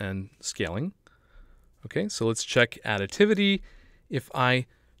 addition and scaling. Okay, so let's check additivity. If I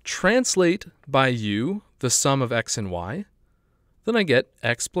translate by u the sum of x and y, then I get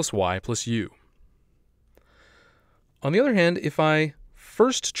x plus y plus u. On the other hand, if I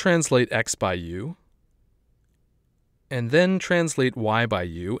first translate x by u, and then translate y by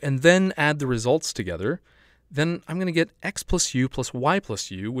u, and then add the results together, then I'm going to get x plus u plus y plus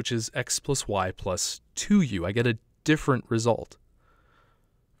u, which is x plus y plus 2u. I get a different result.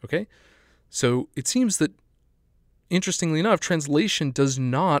 Okay? So it seems that, interestingly enough, translation does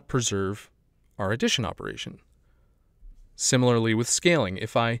not preserve our addition operation. Similarly with scaling,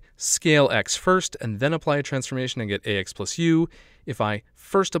 if I scale x first and then apply a transformation, I get ax plus u. If I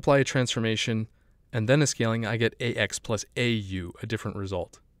first apply a transformation and then a scaling, I get ax plus au, a different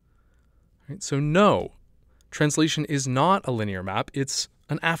result. Right? So no, translation is not a linear map, it's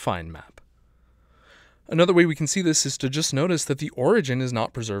an affine map. Another way we can see this is to just notice that the origin is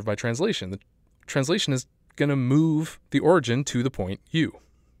not preserved by translation. The translation is going to move the origin to the point u.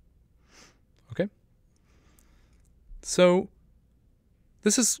 Okay? So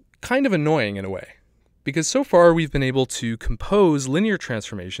this is kind of annoying in a way, because so far we've been able to compose linear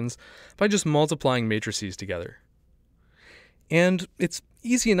transformations by just multiplying matrices together. And it's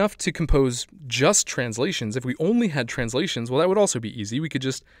easy enough to compose just translations. If we only had translations, well, that would also be easy. We could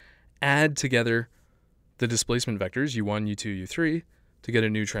just add together the displacement vectors, u1, u2, u3, to get a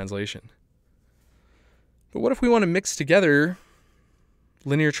new translation. But what if we want to mix together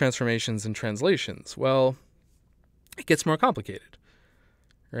linear transformations and translations? Well, it gets more complicated,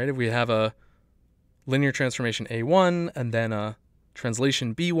 right? If we have a linear transformation a1, and then a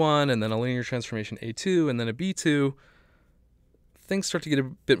translation b1, and then a linear transformation a2, and then a b2, things start to get a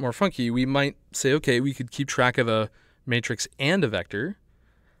bit more funky. We might say, okay, we could keep track of a matrix and a vector,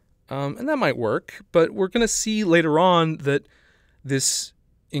 and that might work, but we're going to see later on that this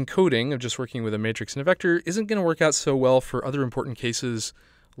encoding of just working with a matrix and a vector isn't going to work out so well for other important cases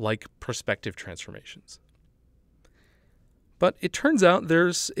like perspective transformations. But it turns out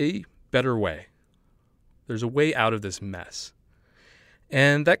there's a better way. There's a way out of this mess.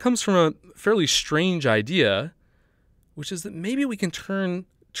 And that comes from a fairly strange idea, which is that maybe we can turn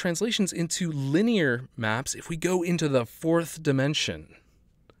translations into linear maps if we go into the fourth dimension.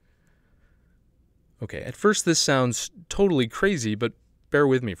 Okay, at first this sounds totally crazy, but bear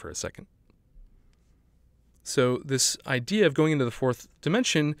with me for a second. So this idea of going into the fourth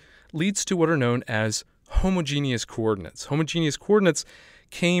dimension leads to what are known as homogeneous coordinates. Homogeneous coordinates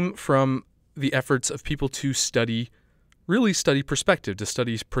came from the efforts of people to really study perspective, to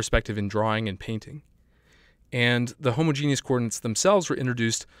study perspective in drawing and painting. And the homogeneous coordinates themselves were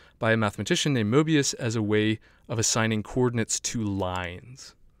introduced by a mathematician named Mobius as a way of assigning coordinates to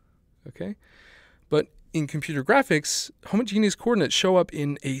lines. Okay? But in computer graphics, homogeneous coordinates show up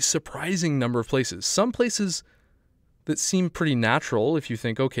in a surprising number of places. Some places that seem pretty natural if you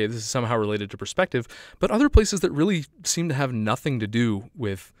think, okay, this is somehow related to perspective, but other places that really seem to have nothing to do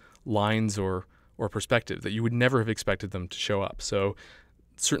with lines or perspective, that you would never have expected them to show up. So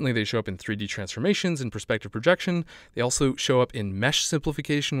certainly they show up in 3D transformations and perspective projection. They also show up in mesh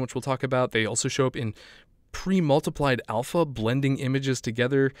simplification, which we'll talk about. They also show up in pre-multiplied alpha, blending images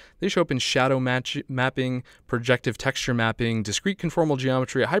together. They show up in shadow mapping, projective texture mapping, discrete conformal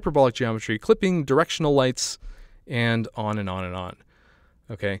geometry, hyperbolic geometry, clipping, directional lights, and on and on and on.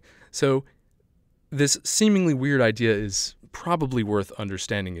 Okay, so this seemingly weird idea is probably worth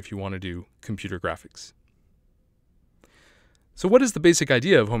understanding if you want to do computer graphics. So what is the basic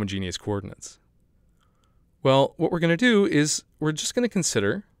idea of homogeneous coordinates? Well, what we're going to do is we're just going to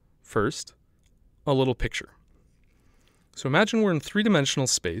consider, first, a little picture. So imagine we're in three-dimensional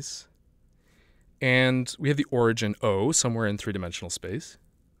space, and we have the origin O somewhere in three-dimensional space.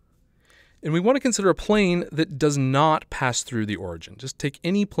 And we want to consider a plane that does not pass through the origin. Just take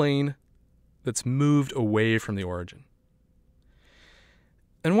any plane that's moved away from the origin.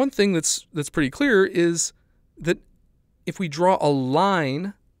 And one thing that's pretty clear is that if we draw a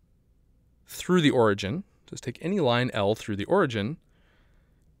line through the origin, just take any line L through the origin,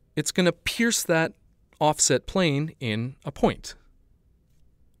 it's going to pierce that offset plane in a point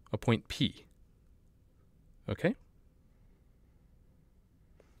P. Okay?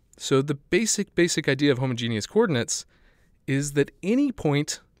 So the basic idea of homogeneous coordinates is that any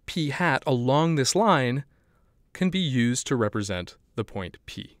point P hat along this line can be used to represent the point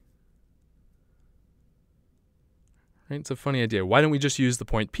P. Right? It's a funny idea. Why don't we just use the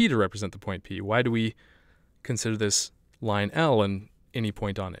point P to represent the point P? Why do we consider this line L and any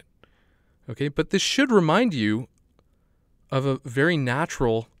point on it? Okay, but this should remind you of a very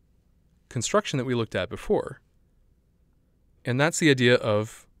natural construction that we looked at before. And that's the idea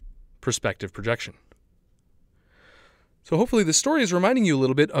of perspective projection. So hopefully this story is reminding you a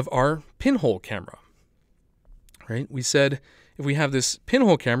little bit of our pinhole camera. Right? We said if we have this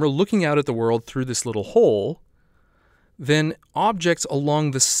pinhole camera looking out at the world through this little hole, then objects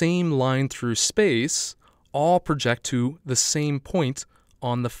along the same line through space all project to the same point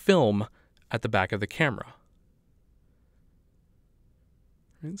on the film at the back of the camera.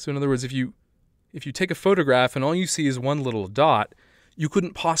 Right? So in other words, if you take a photograph and all you see is one little dot, you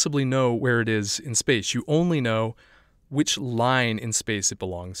couldn't possibly know where it is in space. You only know which line in space it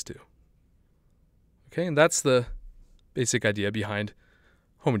belongs to. Okay, and that's the basic idea behind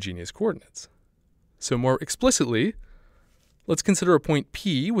homogeneous coordinates. So more explicitly, let's consider a point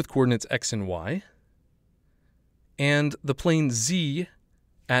P with coordinates x and y, and the plane z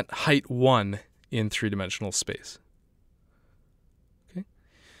at height 1 in three-dimensional space. Okay?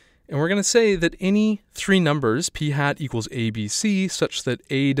 And we're going to say that any three numbers, p hat equals a, b, c, such that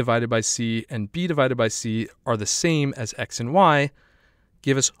a divided by c and b divided by c are the same as x and y,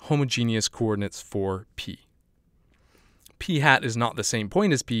 give us homogeneous coordinates for p. P hat is not the same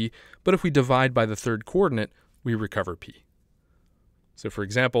point as p, but if we divide by the third coordinate, we recover p. So for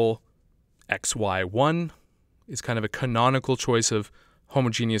example, xy1 is kind of a canonical choice of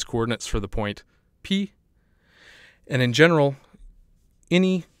homogeneous coordinates for the point P. And in general,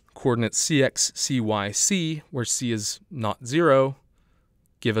 any coordinates cx, cy, c, where c is not 0,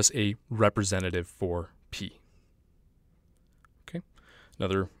 give us a representative for P. Okay.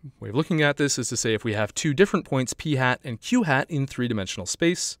 Another way of looking at this is to say if we have two different points, P hat and Q hat, in three-dimensional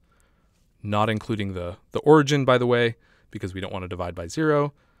space, not including the origin, by the way, because we don't want to divide by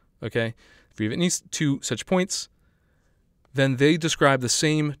 0, okay? If we have any two such points, then they describe the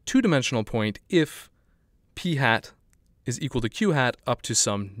same two-dimensional point if P hat is equal to Q hat up to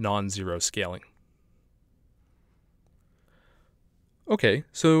some non-zero scaling. Okay,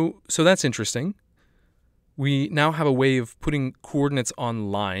 so that's interesting. We now have a way of putting coordinates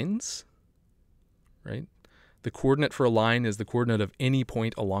on lines, right? The coordinate for a line is the coordinate of any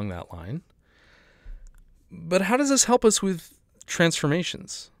point along that line. But how does this help us with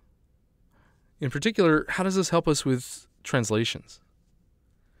transformations? In particular, how does this help us with translations?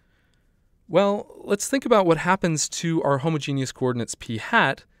 Well, let's think about what happens to our homogeneous coordinates p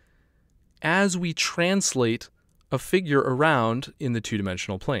hat as we translate a figure around in the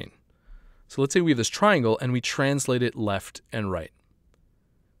two-dimensional plane. So let's say we have this triangle and we translate it left and right.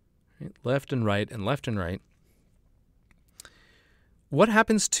 Left and right and left and right. What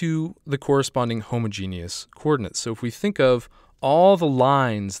happens to the corresponding homogeneous coordinates? So if we think of all the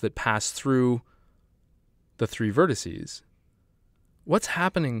lines that pass through the three vertices, what's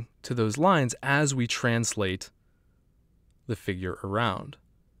happening to those lines as we translate the figure around?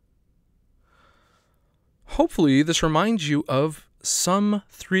 Hopefully, this reminds you of some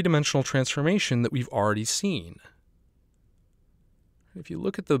three-dimensional transformation that we've already seen. If you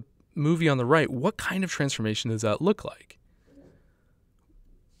look at the movie on the right, what kind of transformation does that look like?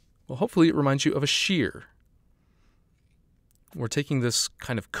 Well, hopefully it reminds you of a shear. We're taking this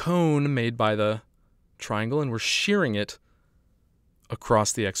kind of cone made by the triangle and we're shearing it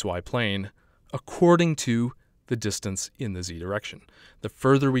across the xy plane according to the distance in the z direction. The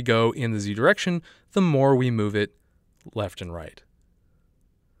further we go in the z direction, the more we move it left and right.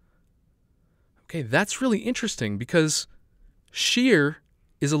 Okay, that's really interesting because shear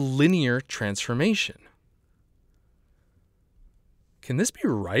is a linear transformation. Can this be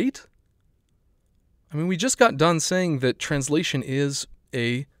right? I mean, we just got done saying that translation is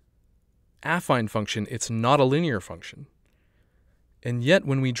a affine function. It's not a linear function. And yet,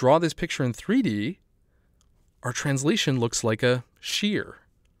 when we draw this picture in 3D, our translation looks like a shear.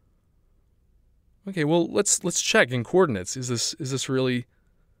 Okay, well, let's check in coordinates. Is this really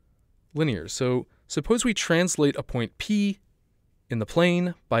linear? So suppose we translate a point P in the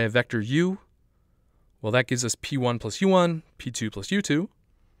plane by a vector u. Well, that gives us P1 plus U1, P2 plus U2.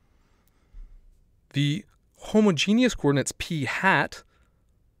 The homogeneous coordinates P hat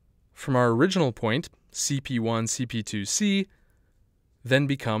from our original point, CP1, CP2, C, then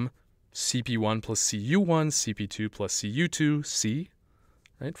become CP1 plus CU1, CP2 plus CU2, C,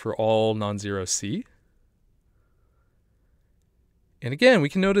 right, for all non-zero C. And again, we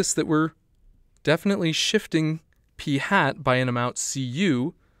can notice that we're definitely shifting p hat by an amount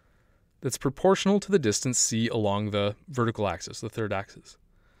cu that's proportional to the distance c along the vertical axis, the third axis.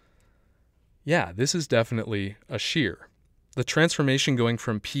 Yeah, this is definitely a shear. The transformation going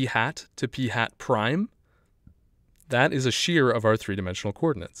from p hat to p hat prime, that is a shear of our three-dimensional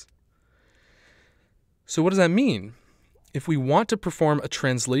coordinates. So what does that mean? If we want to perform a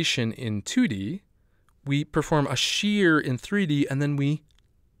translation in 2D, we perform a shear in 3D and then we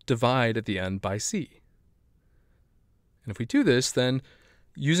divide at the end by c. And if we do this, then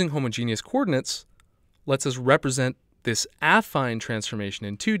using homogeneous coordinates lets us represent this affine transformation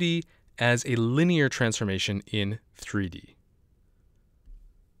in 2D as a linear transformation in 3D.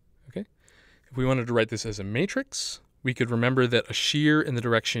 Okay? If we wanted to write this as a matrix, we could remember that a shear in the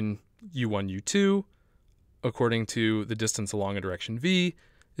direction u1, u2, according to the distance along a direction v,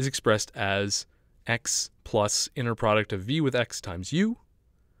 is expressed as x plus inner product of v with x times u.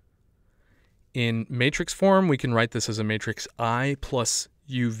 In matrix form, we can write this as a matrix I plus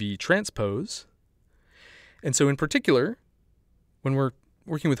uv transpose. And so in particular, when we're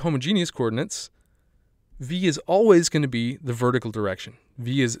working with homogeneous coordinates, v is always going to be the vertical direction.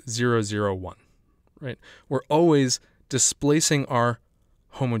 V is 0, 0, 1, right? We're always displacing our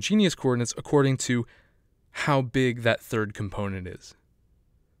homogeneous coordinates according to how big that third component is.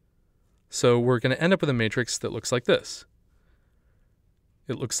 So we're going to end up with a matrix that looks like this.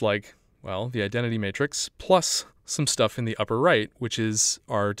 It looks like, well, the identity matrix plus some stuff in the upper right, which is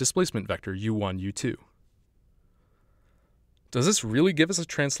our displacement vector, u1, u2. Does this really give us a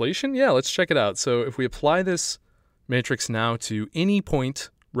translation? Yeah, let's check it out. So if we apply this matrix now to any point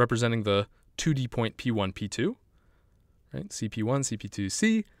representing the 2D point P1, P2, right, CP1, CP2,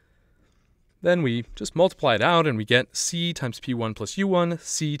 C, then we just multiply it out and we get C times P1 plus U1,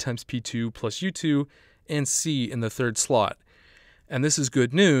 C times P2 plus U2, and C in the third slot. And this is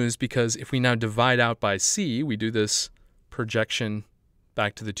good news because if we now divide out by C, we do this projection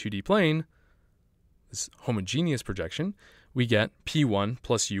back to the 2D plane, this homogeneous projection, we get P1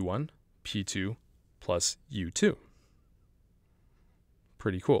 plus U1, P2 plus U2.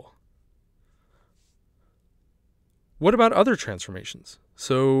 Pretty cool. What about other transformations?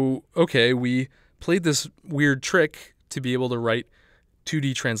 So, okay, we played this weird trick to be able to write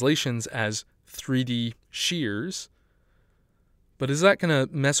 2D translations as 3D shears, but is that going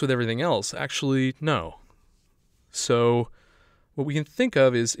to mess with everything else? Actually, no. So what we can think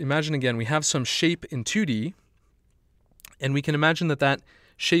of is, imagine again, we have some shape in 2D, and we can imagine that that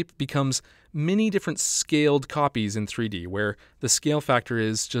shape becomes many different scaled copies in 3D, where the scale factor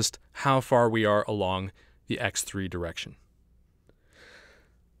is just how far we are along the x3 direction.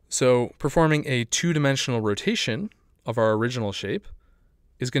 So performing a two-dimensional rotation of our original shape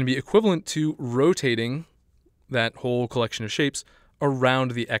is going to be equivalent to rotating that whole collection of shapes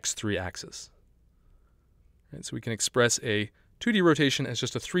around the x3 axis. Right, so we can express a 2D rotation as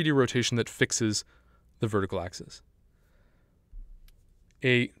just a 3D rotation that fixes the vertical axis.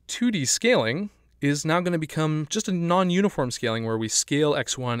 A 2D scaling is now going to become just a non-uniform scaling where we scale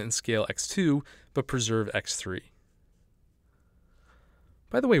x1 and scale x2, but preserve x3.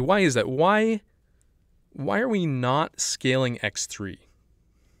 By the way, why is that? Why are we not scaling x3?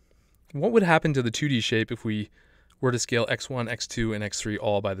 What would happen to the 2D shape if we were to scale x1, x2, and x3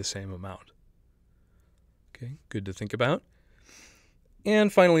 all by the same amount? Okay, good to think about.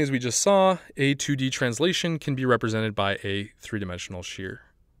 And finally, as we just saw, a 2D translation can be represented by a three-dimensional shear.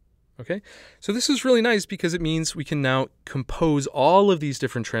 Okay, so this is really nice because it means we can now compose all of these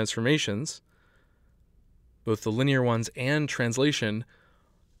different transformations, both the linear ones and translation,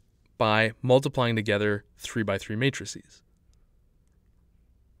 by multiplying together 3x3 matrices.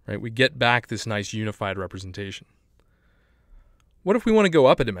 Right, we get back this nice unified representation. What if we want to go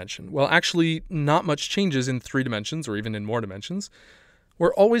up a dimension? Well, actually, not much changes in 3 dimensions or even in more dimensions.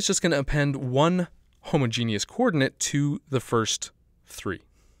 We're always just going to append one homogeneous coordinate to the first 3,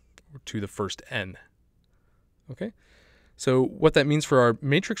 or to the first n. Okay? So what that means for our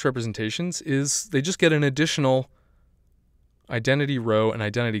matrix representations is they just get an additional identity row and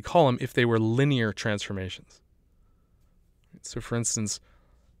identity column if they were linear transformations. So for instance,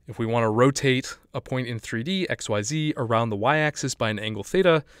 if we want to rotate a point in 3D, XYZ, around the y-axis by an angle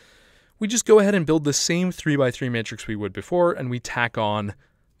theta, we just go ahead and build the same 3x3 matrix we would before, and we tack on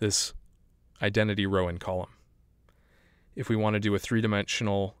this identity row and column. If we want to do a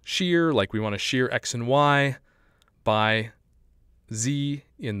 3-dimensional shear, like we want to shear x and y by z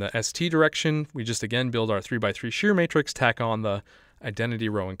in the st direction, we just again build our 3x3 shear matrix, tack on the identity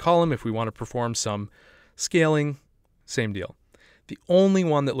row and column. If we want to perform some scaling, same deal. The only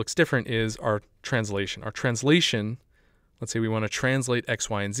one that looks different is our translation. Our translation, let's say we want to translate x,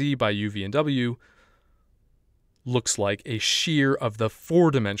 y, and z by u, v, and w, looks like a shear of the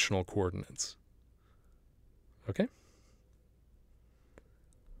 4-dimensional coordinates. Okay?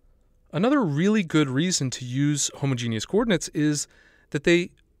 Another really good reason to use homogeneous coordinates is that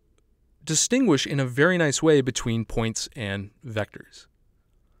they distinguish in a very nice way between points and vectors.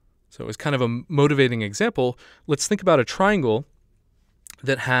 So as kind of a motivating example, let's think about a triangle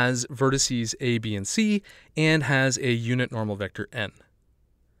that has vertices a, b, and c and has a unit normal vector n.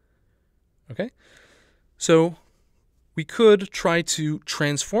 Okay? So we could try to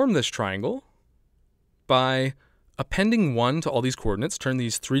transform this triangle by appending 1 to all these coordinates, turn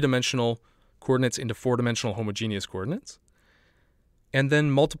these 3-dimensional coordinates into 4-dimensional homogeneous coordinates, and then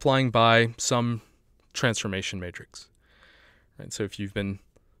multiplying by some transformation matrix. Right? So if you've been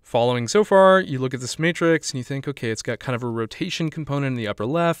following so far, you look at this matrix and you think, okay, it's got kind of a rotation component in the upper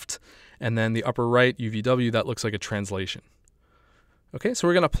left, and then the upper right, UVW, that looks like a translation. Okay, so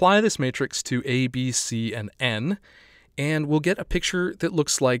we're going to apply this matrix to A, B, C, and N, and we'll get a picture that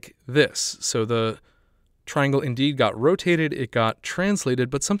looks like this. So the triangle indeed got rotated, it got translated,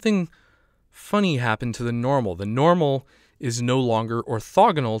 but something funny happened to the normal. The normal is no longer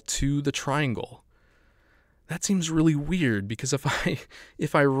orthogonal to the triangle. That seems really weird, because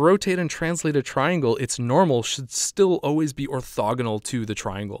if I rotate and translate a triangle, its normal should still always be orthogonal to the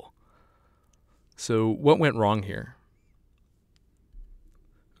triangle. So what went wrong here?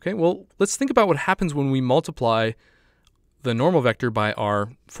 Okay, well, let's think about what happens when we multiply the normal vector by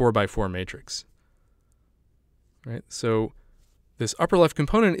our 4x4 matrix. Right? So this upper left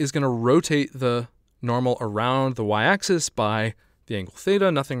component is going to rotate the normal around the y-axis by the angle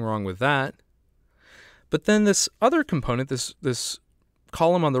theta. Nothing wrong with that. But then this other component, this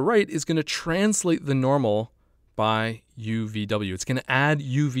column on the right, is going to translate the normal by UVW. It's going to add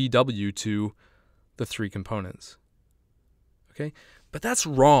UVW to the 3 components. Okay? But that's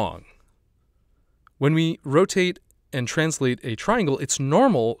wrong. When we rotate and translate a triangle, its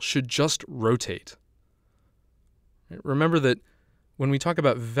normal should just rotate. Right? Remember that when we talk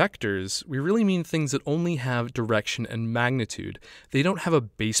about vectors, we really mean things that only have direction and magnitude. They don't have a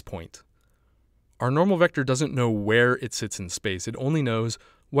base point. Our normal vector doesn't know where it sits in space. It only knows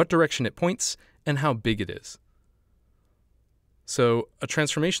what direction it points and how big it is. So a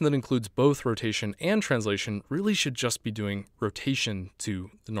transformation that includes both rotation and translation really should just be doing rotation to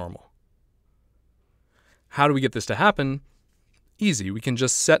the normal. How do we get this to happen? Easy. We can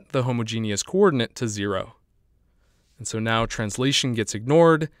just set the homogeneous coordinate to 0. And so now translation gets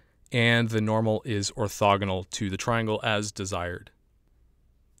ignored and the normal is orthogonal to the triangle as desired.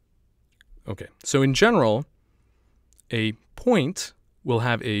 Okay, so in general, a point will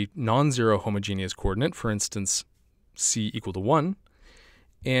have a non-zero homogeneous coordinate, for instance, c equal to 1,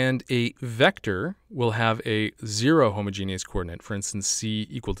 and a vector will have a 0 homogeneous coordinate, for instance, c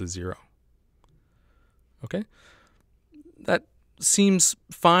equal to 0. Okay, that seems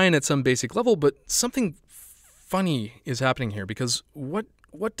fine at some basic level, but something funny is happening here, because what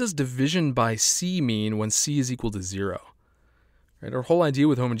does division by c mean when c is equal to 0? Right? Our whole idea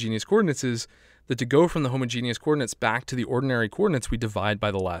with homogeneous coordinates is that to go from the homogeneous coordinates back to the ordinary coordinates, we divide by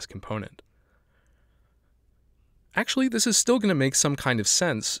the last component. Actually, this is still going to make some kind of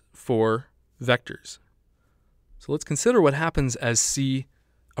sense for vectors. So let's consider what happens as c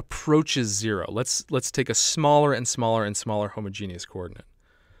approaches 0. Let's take a smaller and smaller and smaller homogeneous coordinate.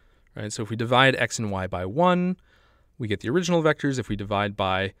 Right? So if we divide x and y by 1, we get the original vectors. If we divide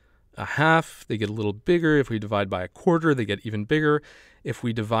by a half, they get a little bigger. If we divide by a quarter, they get even bigger. If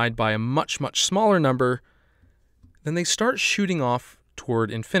we divide by a much, much smaller number, then they start shooting off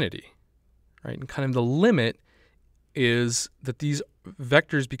toward infinity. Right? And kind of the limit is that these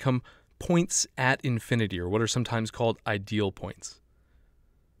vectors become points at infinity, or what are sometimes called ideal points.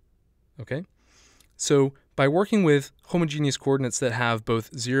 Okay? So by working with homogeneous coordinates that have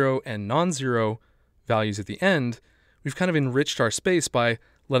both 0 and non-zero values at the end, we've kind of enriched our space by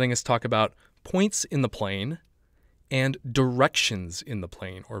letting us talk about points in the plane and directions in the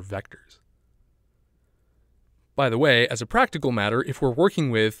plane, or vectors. By the way, as a practical matter, if we're working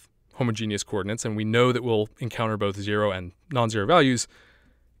with homogeneous coordinates and we know that we'll encounter both 0 and non-zero values,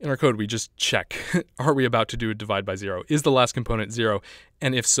 in our code we just check, are we about to do a divide by 0? Is the last component 0?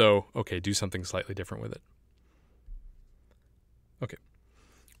 And if so, okay, do something slightly different with it. Okay.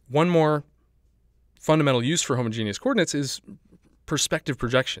 One more fundamental use for homogeneous coordinates is perspective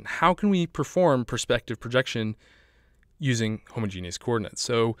projection. How can we perform perspective projection using homogeneous coordinates?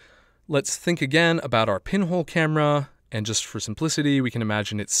 So let's think again about our pinhole camera And just for simplicity, we can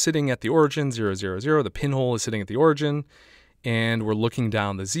imagine it's sitting at the origin, 0, 0, 0. The pinhole is sitting at the origin, and we're looking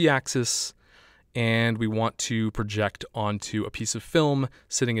down the z-axis, and we want to project onto a piece of film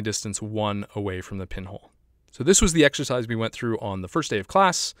sitting a distance 1 away from the pinhole. So this was the exercise we went through on the first day of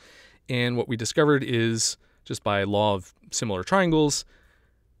class, and what we discovered is, just by law of similar triangles,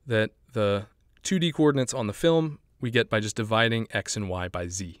 that the 2D coordinates on the film we get by just dividing x and y by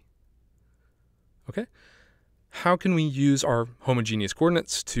z. Okay? How can we use our homogeneous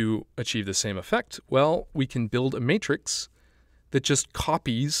coordinates to achieve the same effect? Well, we can build a matrix that just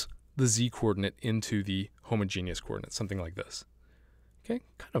copies the z-coordinate into the homogeneous coordinate, something like this. Okay,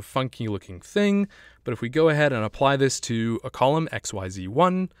 kind of funky looking thing, but if we go ahead and apply this to a column x, y, z,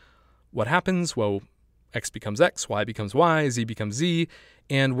 1, what happens? Well, x becomes x, y becomes y, z becomes z,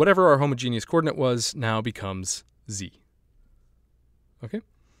 and whatever our homogeneous coordinate was now becomes z. Okay?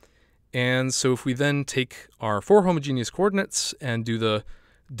 And so if we then take our 4 homogeneous coordinates and do the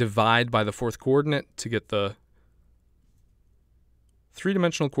divide by the 4th coordinate to get the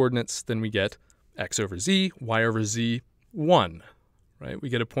 3-dimensional coordinates, then we get x over z, y over z, 1. Right? We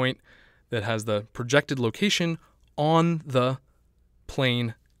get a point that has the projected location on the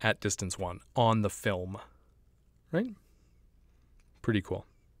plane at distance 1, on the film. Right? Pretty cool.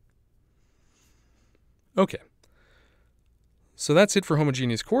 Okay. So that's it for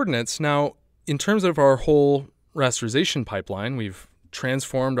homogeneous coordinates. Now, in terms of our whole rasterization pipeline, we've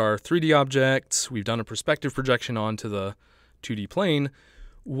transformed our 3D objects, we've done a perspective projection onto the 2D plane.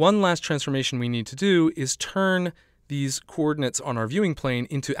 One last transformation we need to do is turn these coordinates on our viewing plane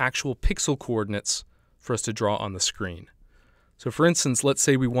into actual pixel coordinates for us to draw on the screen. So for instance, let's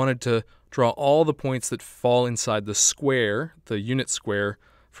say we wanted to draw all the points that fall inside the square, the unit square,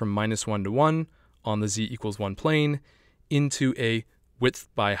 from -1 to 1 on the z equals 1 plane into a width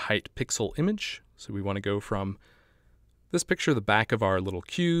by height pixel image. So we want to go from this picture, the back of our little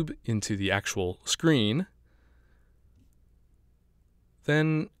cube, into the actual screen.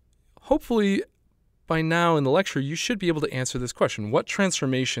 Then hopefully by now in the lecture you should be able to answer this question. What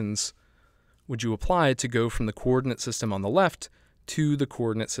transformations would you apply to go from the coordinate system on the left to the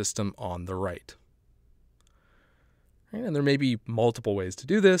coordinate system on the right? And there may be multiple ways to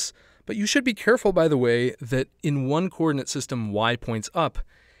do this, but you should be careful, by the way, that in one coordinate system y points up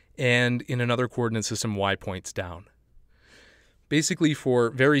and in another coordinate system y points down. Basically, for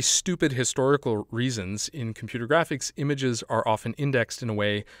very stupid historical reasons, in computer graphics, images are often indexed in a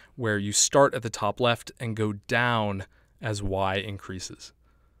way where you start at the top left and go down as y increases.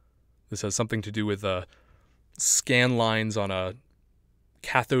 This has something to do with scan lines on a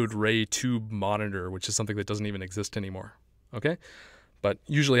cathode ray tube monitor, which is something that doesn't even exist anymore. Okay? But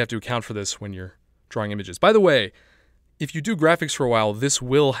usually you have to account for this when you're drawing images. By the way, if you do graphics for a while, this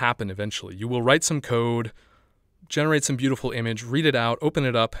will happen eventually. You will write some code, generate some beautiful image, read it out, open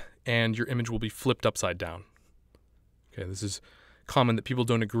it up, and your image will be flipped upside down. Okay, this is common that people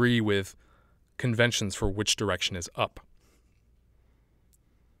don't agree with conventions for which direction is up.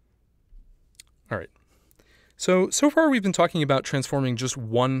 All right. So far we've been talking about transforming just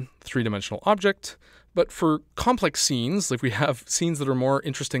one 3-dimensional object, but for complex scenes, like we have scenes that are more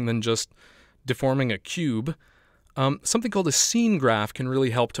interesting than just deforming a cube, something called a scene graph can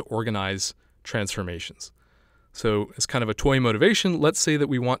really help to organize transformations. So as kind of a toy motivation, let's say that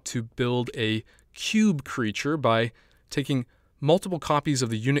we want to build a cube creature by taking multiple copies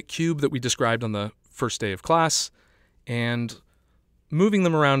of the unit cube that we described on the first day of class and moving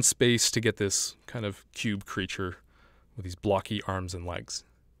them around space to get this kind of cube creature with these blocky arms and legs.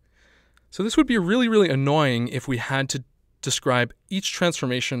 So this would be really, really annoying if we had to describe each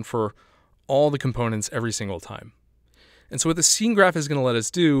transformation for all the components every single time. And so what the scene graph is going to let us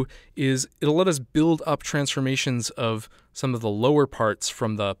do is it'll let us build up transformations of some of the lower parts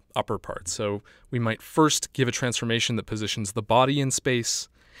from the upper parts. So we might first give a transformation that positions the body in space,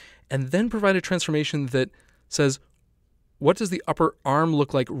 and then provide a transformation that says, what does the upper arm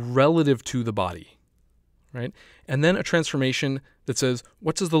look like relative to the body, right? And then a transformation that says,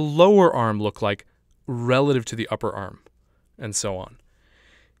 what does the lower arm look like relative to the upper arm, and so on.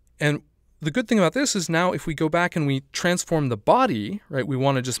 And the good thing about this is now if we go back and we transform the body, right, we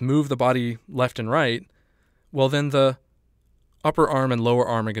want to just move the body left and right, well then the upper arm and lower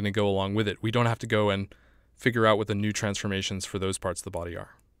arm are going to go along with it. We don't have to go and figure out what the new transformations for those parts of the body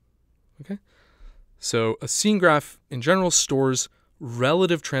are. Okay? So a scene graph in general stores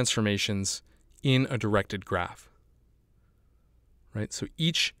relative transformations in a directed graph. Right? So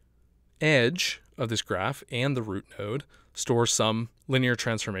each edge of this graph and the root node store some linear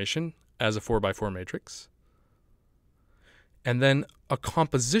transformation as a 4x4 matrix. And then a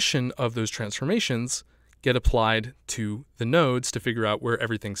composition of those transformations get applied to the nodes to figure out where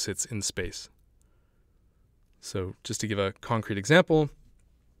everything sits in space. So just to give a concrete example,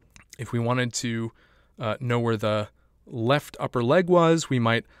 if we wanted to know where the left upper leg was, we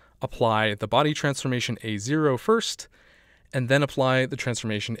might apply the body transformation A0 first, and then apply the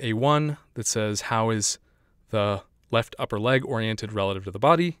transformation A1 that says how is the left upper leg oriented relative to the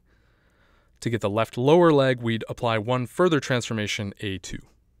body. To get the left lower leg, we'd apply one further transformation, A2.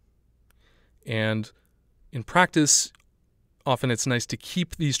 And in practice, often it's nice to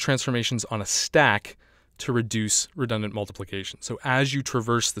keep these transformations on a stack to reduce redundant multiplication. So as you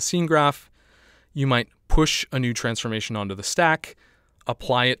traverse the scene graph, you might push a new transformation onto the stack,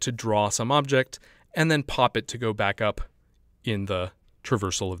 apply it to draw some object, and then pop it to go back up in the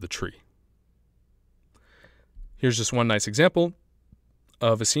traversal of the tree. Here's just one nice example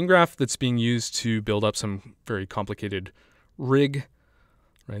of a scene graph that's being used to build up some very complicated rig.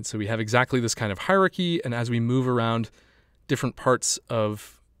 Right? So we have exactly this kind of hierarchy, and as we move around different parts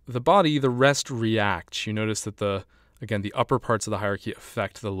of the body, the rest react. You notice that the upper parts of the hierarchy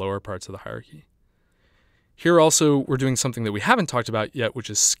affect the lower parts of the hierarchy. Here also, we're doing something that we haven't talked about yet, which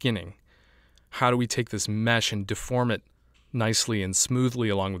is skinning. How do we take this mesh and deform it nicely and smoothly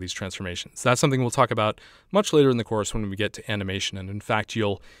along with these transformations? That's something we'll talk about much later in the course when we get to animation. And in fact,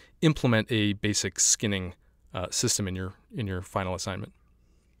 you'll implement a basic skinning system in your final assignment.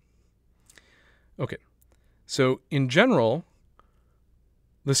 Okay, so in general,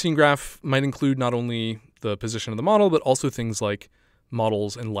 the scene graph might include not only the position of the model, but also things like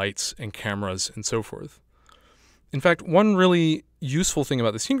models and lights and cameras and so forth. In fact, one really useful thing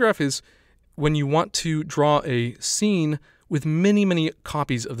about the scene graph is when you want to draw a scene with many, many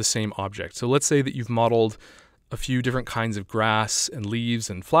copies of the same object. So let's say that you've modeled a few different kinds of grass and leaves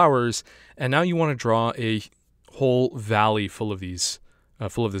and flowers, and now you want to draw a whole valley full of this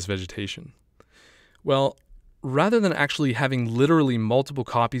vegetation. Well, rather than actually having literally multiple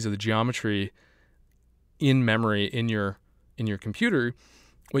copies of the geometry in memory in your computer,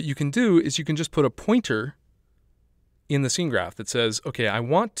 what you can do is you can just put a pointer in the scene graph that says, okay, I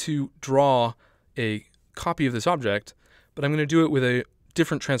want to draw a copy of this object, but I'm going to do it with a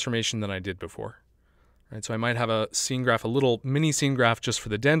different transformation than I did before. Right? So I might have a scene graph, a little mini scene graph just for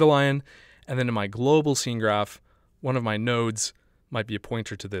the dandelion, and then in my global scene graph, one of my nodes might be a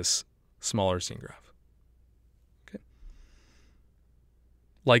pointer to this smaller scene graph. Okay.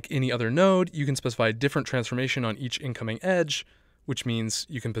 Like any other node, you can specify a different transformation on each incoming edge, which means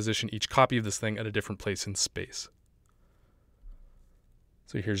you can position each copy of this thing at a different place in space.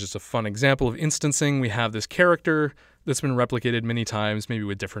 So here's just a fun example of instancing. We have this character that's been replicated many times, maybe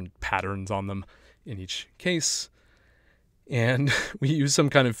with different patterns on them in each case. And we use some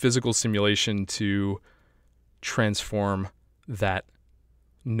kind of physical simulation to transform that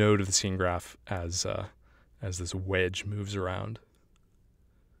node of the scene graph as this wedge moves around.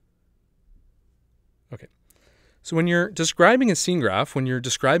 Okay. So when you're describing a scene graph, when you're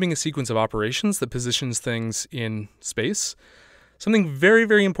describing a sequence of operations that positions things in space, something very,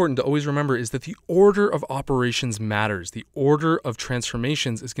 very important to always remember is that the order of operations matters. The order of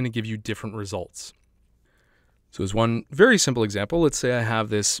transformations is going to give you different results. So as one very simple example, let's say I have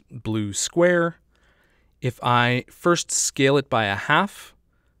this blue square. If I first scale it by 1/2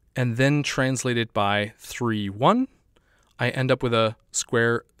 and then translate it by 3/1, I end up with a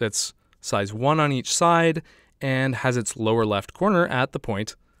square that's size 1 on each side and has its lower left corner at the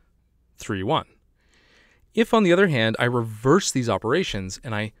point 3/1. If, on the other hand, I reverse these operations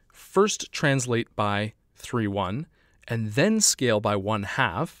and I first translate by 3/1 and then scale by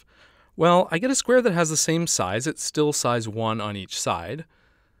 1/2, well, I get a square that has the same size. It's still size 1 on each side,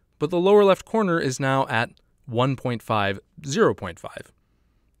 but the lower left corner is now at 1.5, 0.5.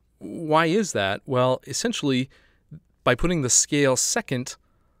 Why is that? Well, essentially, by putting the scale second,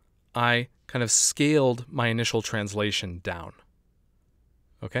 I kind of scaled my initial translation down.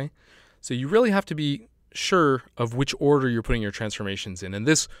 Okay? So you really have to be sure of which order you're putting your transformations in, and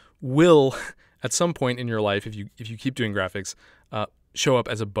this will, at some point in your life, if you keep doing graphics, show up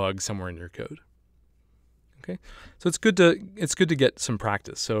as a bug somewhere in your code. Okay, so it's good to get some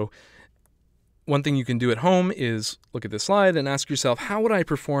practice. So one thing you can do at home is look at this slide and ask yourself, how would I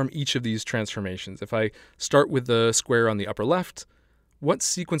perform each of these transformations? If I start with the square on the upper left, what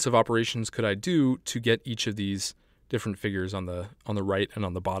sequence of operations could I do to get each of these different figures on the right and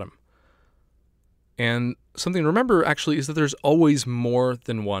on the bottom? And something to remember, actually, is that there's always more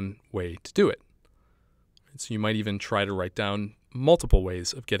than one way to do it. So you might even try to write down multiple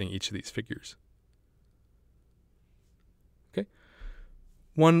ways of getting each of these figures. Okay.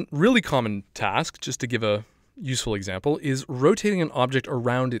 One really common task, just to give a useful example, is rotating an object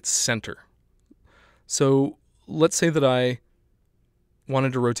around its center. So let's say that I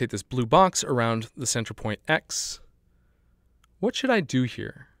wanted to rotate this blue box around the center point X. What should I do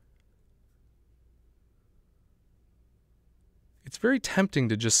here? It's very tempting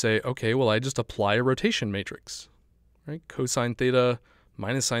to just say, okay, well, I just apply a rotation matrix, right? Cosine theta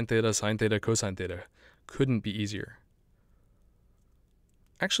minus sine theta, cosine theta. Couldn't be easier.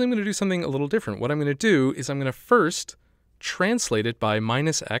 Actually, I'm going to do something a little different. What I'm going to do is I'm going to first translate it by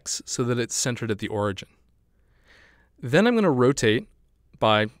minus x so that it's centered at the origin. Then I'm going to rotate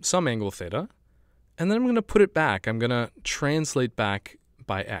by some angle theta, and then I'm going to put it back. I'm going to translate back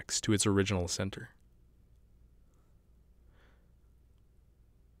by x to its original center.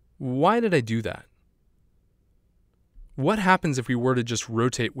 Why did I do that? What happens if we were to just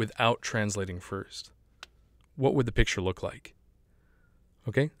rotate without translating first? What would the picture look like?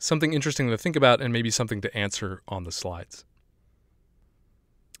 Okay, something interesting to think about and maybe something to answer on the slides.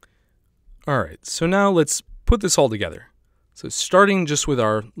 All right, so now let's put this all together. So starting just with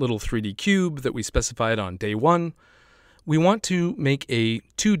our little 3D cube that we specified on day 1, we want to make a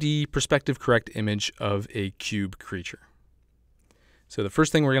 2D perspective correct image of a cube creature. So the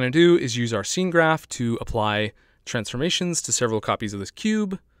first thing we're going to do is use our scene graph to apply transformations to several copies of this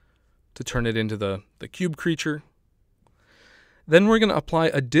cube to turn it into the cube creature. Then we're going to apply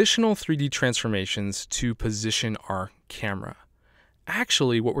additional 3D transformations to position our camera.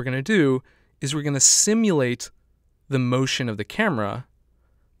 Actually, what we're going to do is we're going to simulate the motion of the camera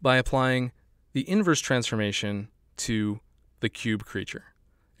by applying the inverse transformation to the cube creature.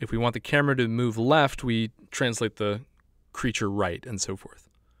 If we want the camera to move left, we translate the creature right, and so forth.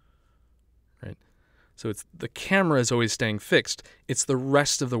 Right? So it's the camera is always staying fixed. It's the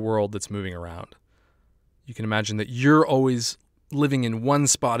rest of the world that's moving around. You can imagine that you're always living in one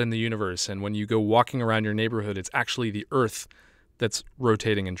spot in the universe, and when you go walking around your neighborhood, it's actually the Earth that's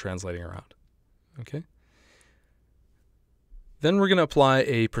rotating and translating around. Okay? Then we're going to apply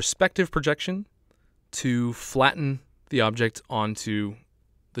a perspective projection to flatten the object onto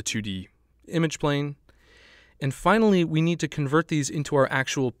the 2D image plane. And finally, we need to convert these into our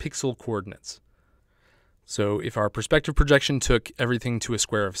actual pixel coordinates. So if our perspective projection took everything to a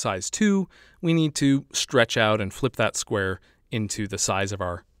square of size 2, we need to stretch out and flip that square into the size of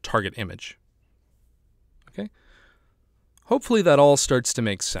our target image. Okay? Hopefully that all starts to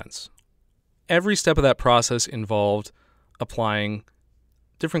make sense. Every step of that process involved applying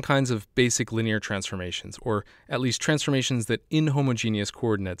different kinds of basic linear transformations, or at least transformations that in homogeneous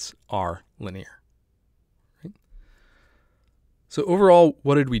coordinates are linear. Right? So overall,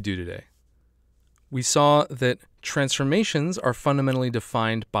 what did we do today? We saw that transformations are fundamentally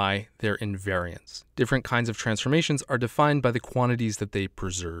defined by their invariance. Different kinds of transformations are defined by the quantities that they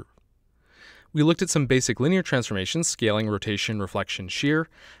preserve. We looked at some basic linear transformations, scaling, rotation, reflection, shear,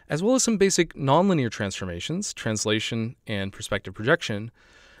 as well as some basic nonlinear transformations, translation and perspective projection,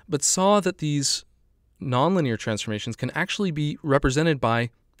 but saw that these nonlinear transformations can actually be represented by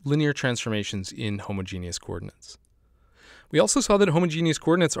linear transformations in homogeneous coordinates. We also saw that homogeneous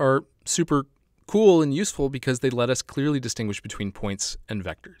coordinates are super cool and useful because they let us clearly distinguish between points and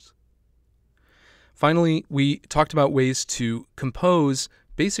vectors. Finally, we talked about ways to compose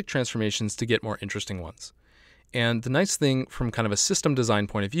basic transformations to get more interesting ones. And the nice thing from kind of a system design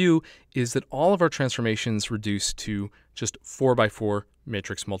point of view is that all of our transformations reduce to just 4x4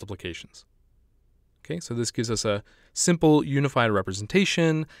 matrix multiplications. Okay, so this gives us a simple unified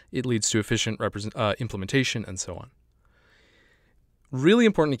representation. It leads to efficient implementation and so on. Really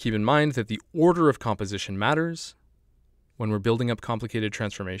important to keep in mind that the order of composition matters when we're building up complicated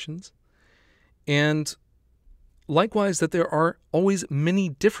transformations. And likewise, that there are always many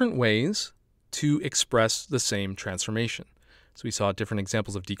different ways to express the same transformation. So we saw different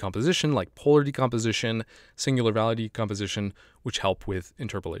examples of decomposition, like polar decomposition, singular value decomposition, which help with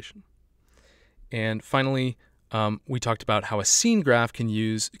interpolation. And finally, we talked about how a scene graph can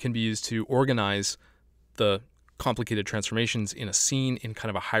be used to organize the complicated transformations in a scene in kind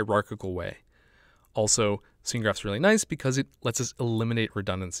of a hierarchical way. Also, scene graph's really nice because it lets us eliminate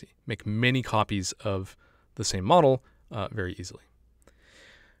redundancy, make many copies of the same model very easily.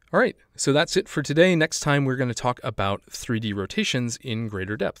 All right, so that's it for today. Next time, we're going to talk about 3D rotations in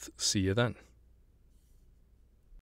greater depth. See you then.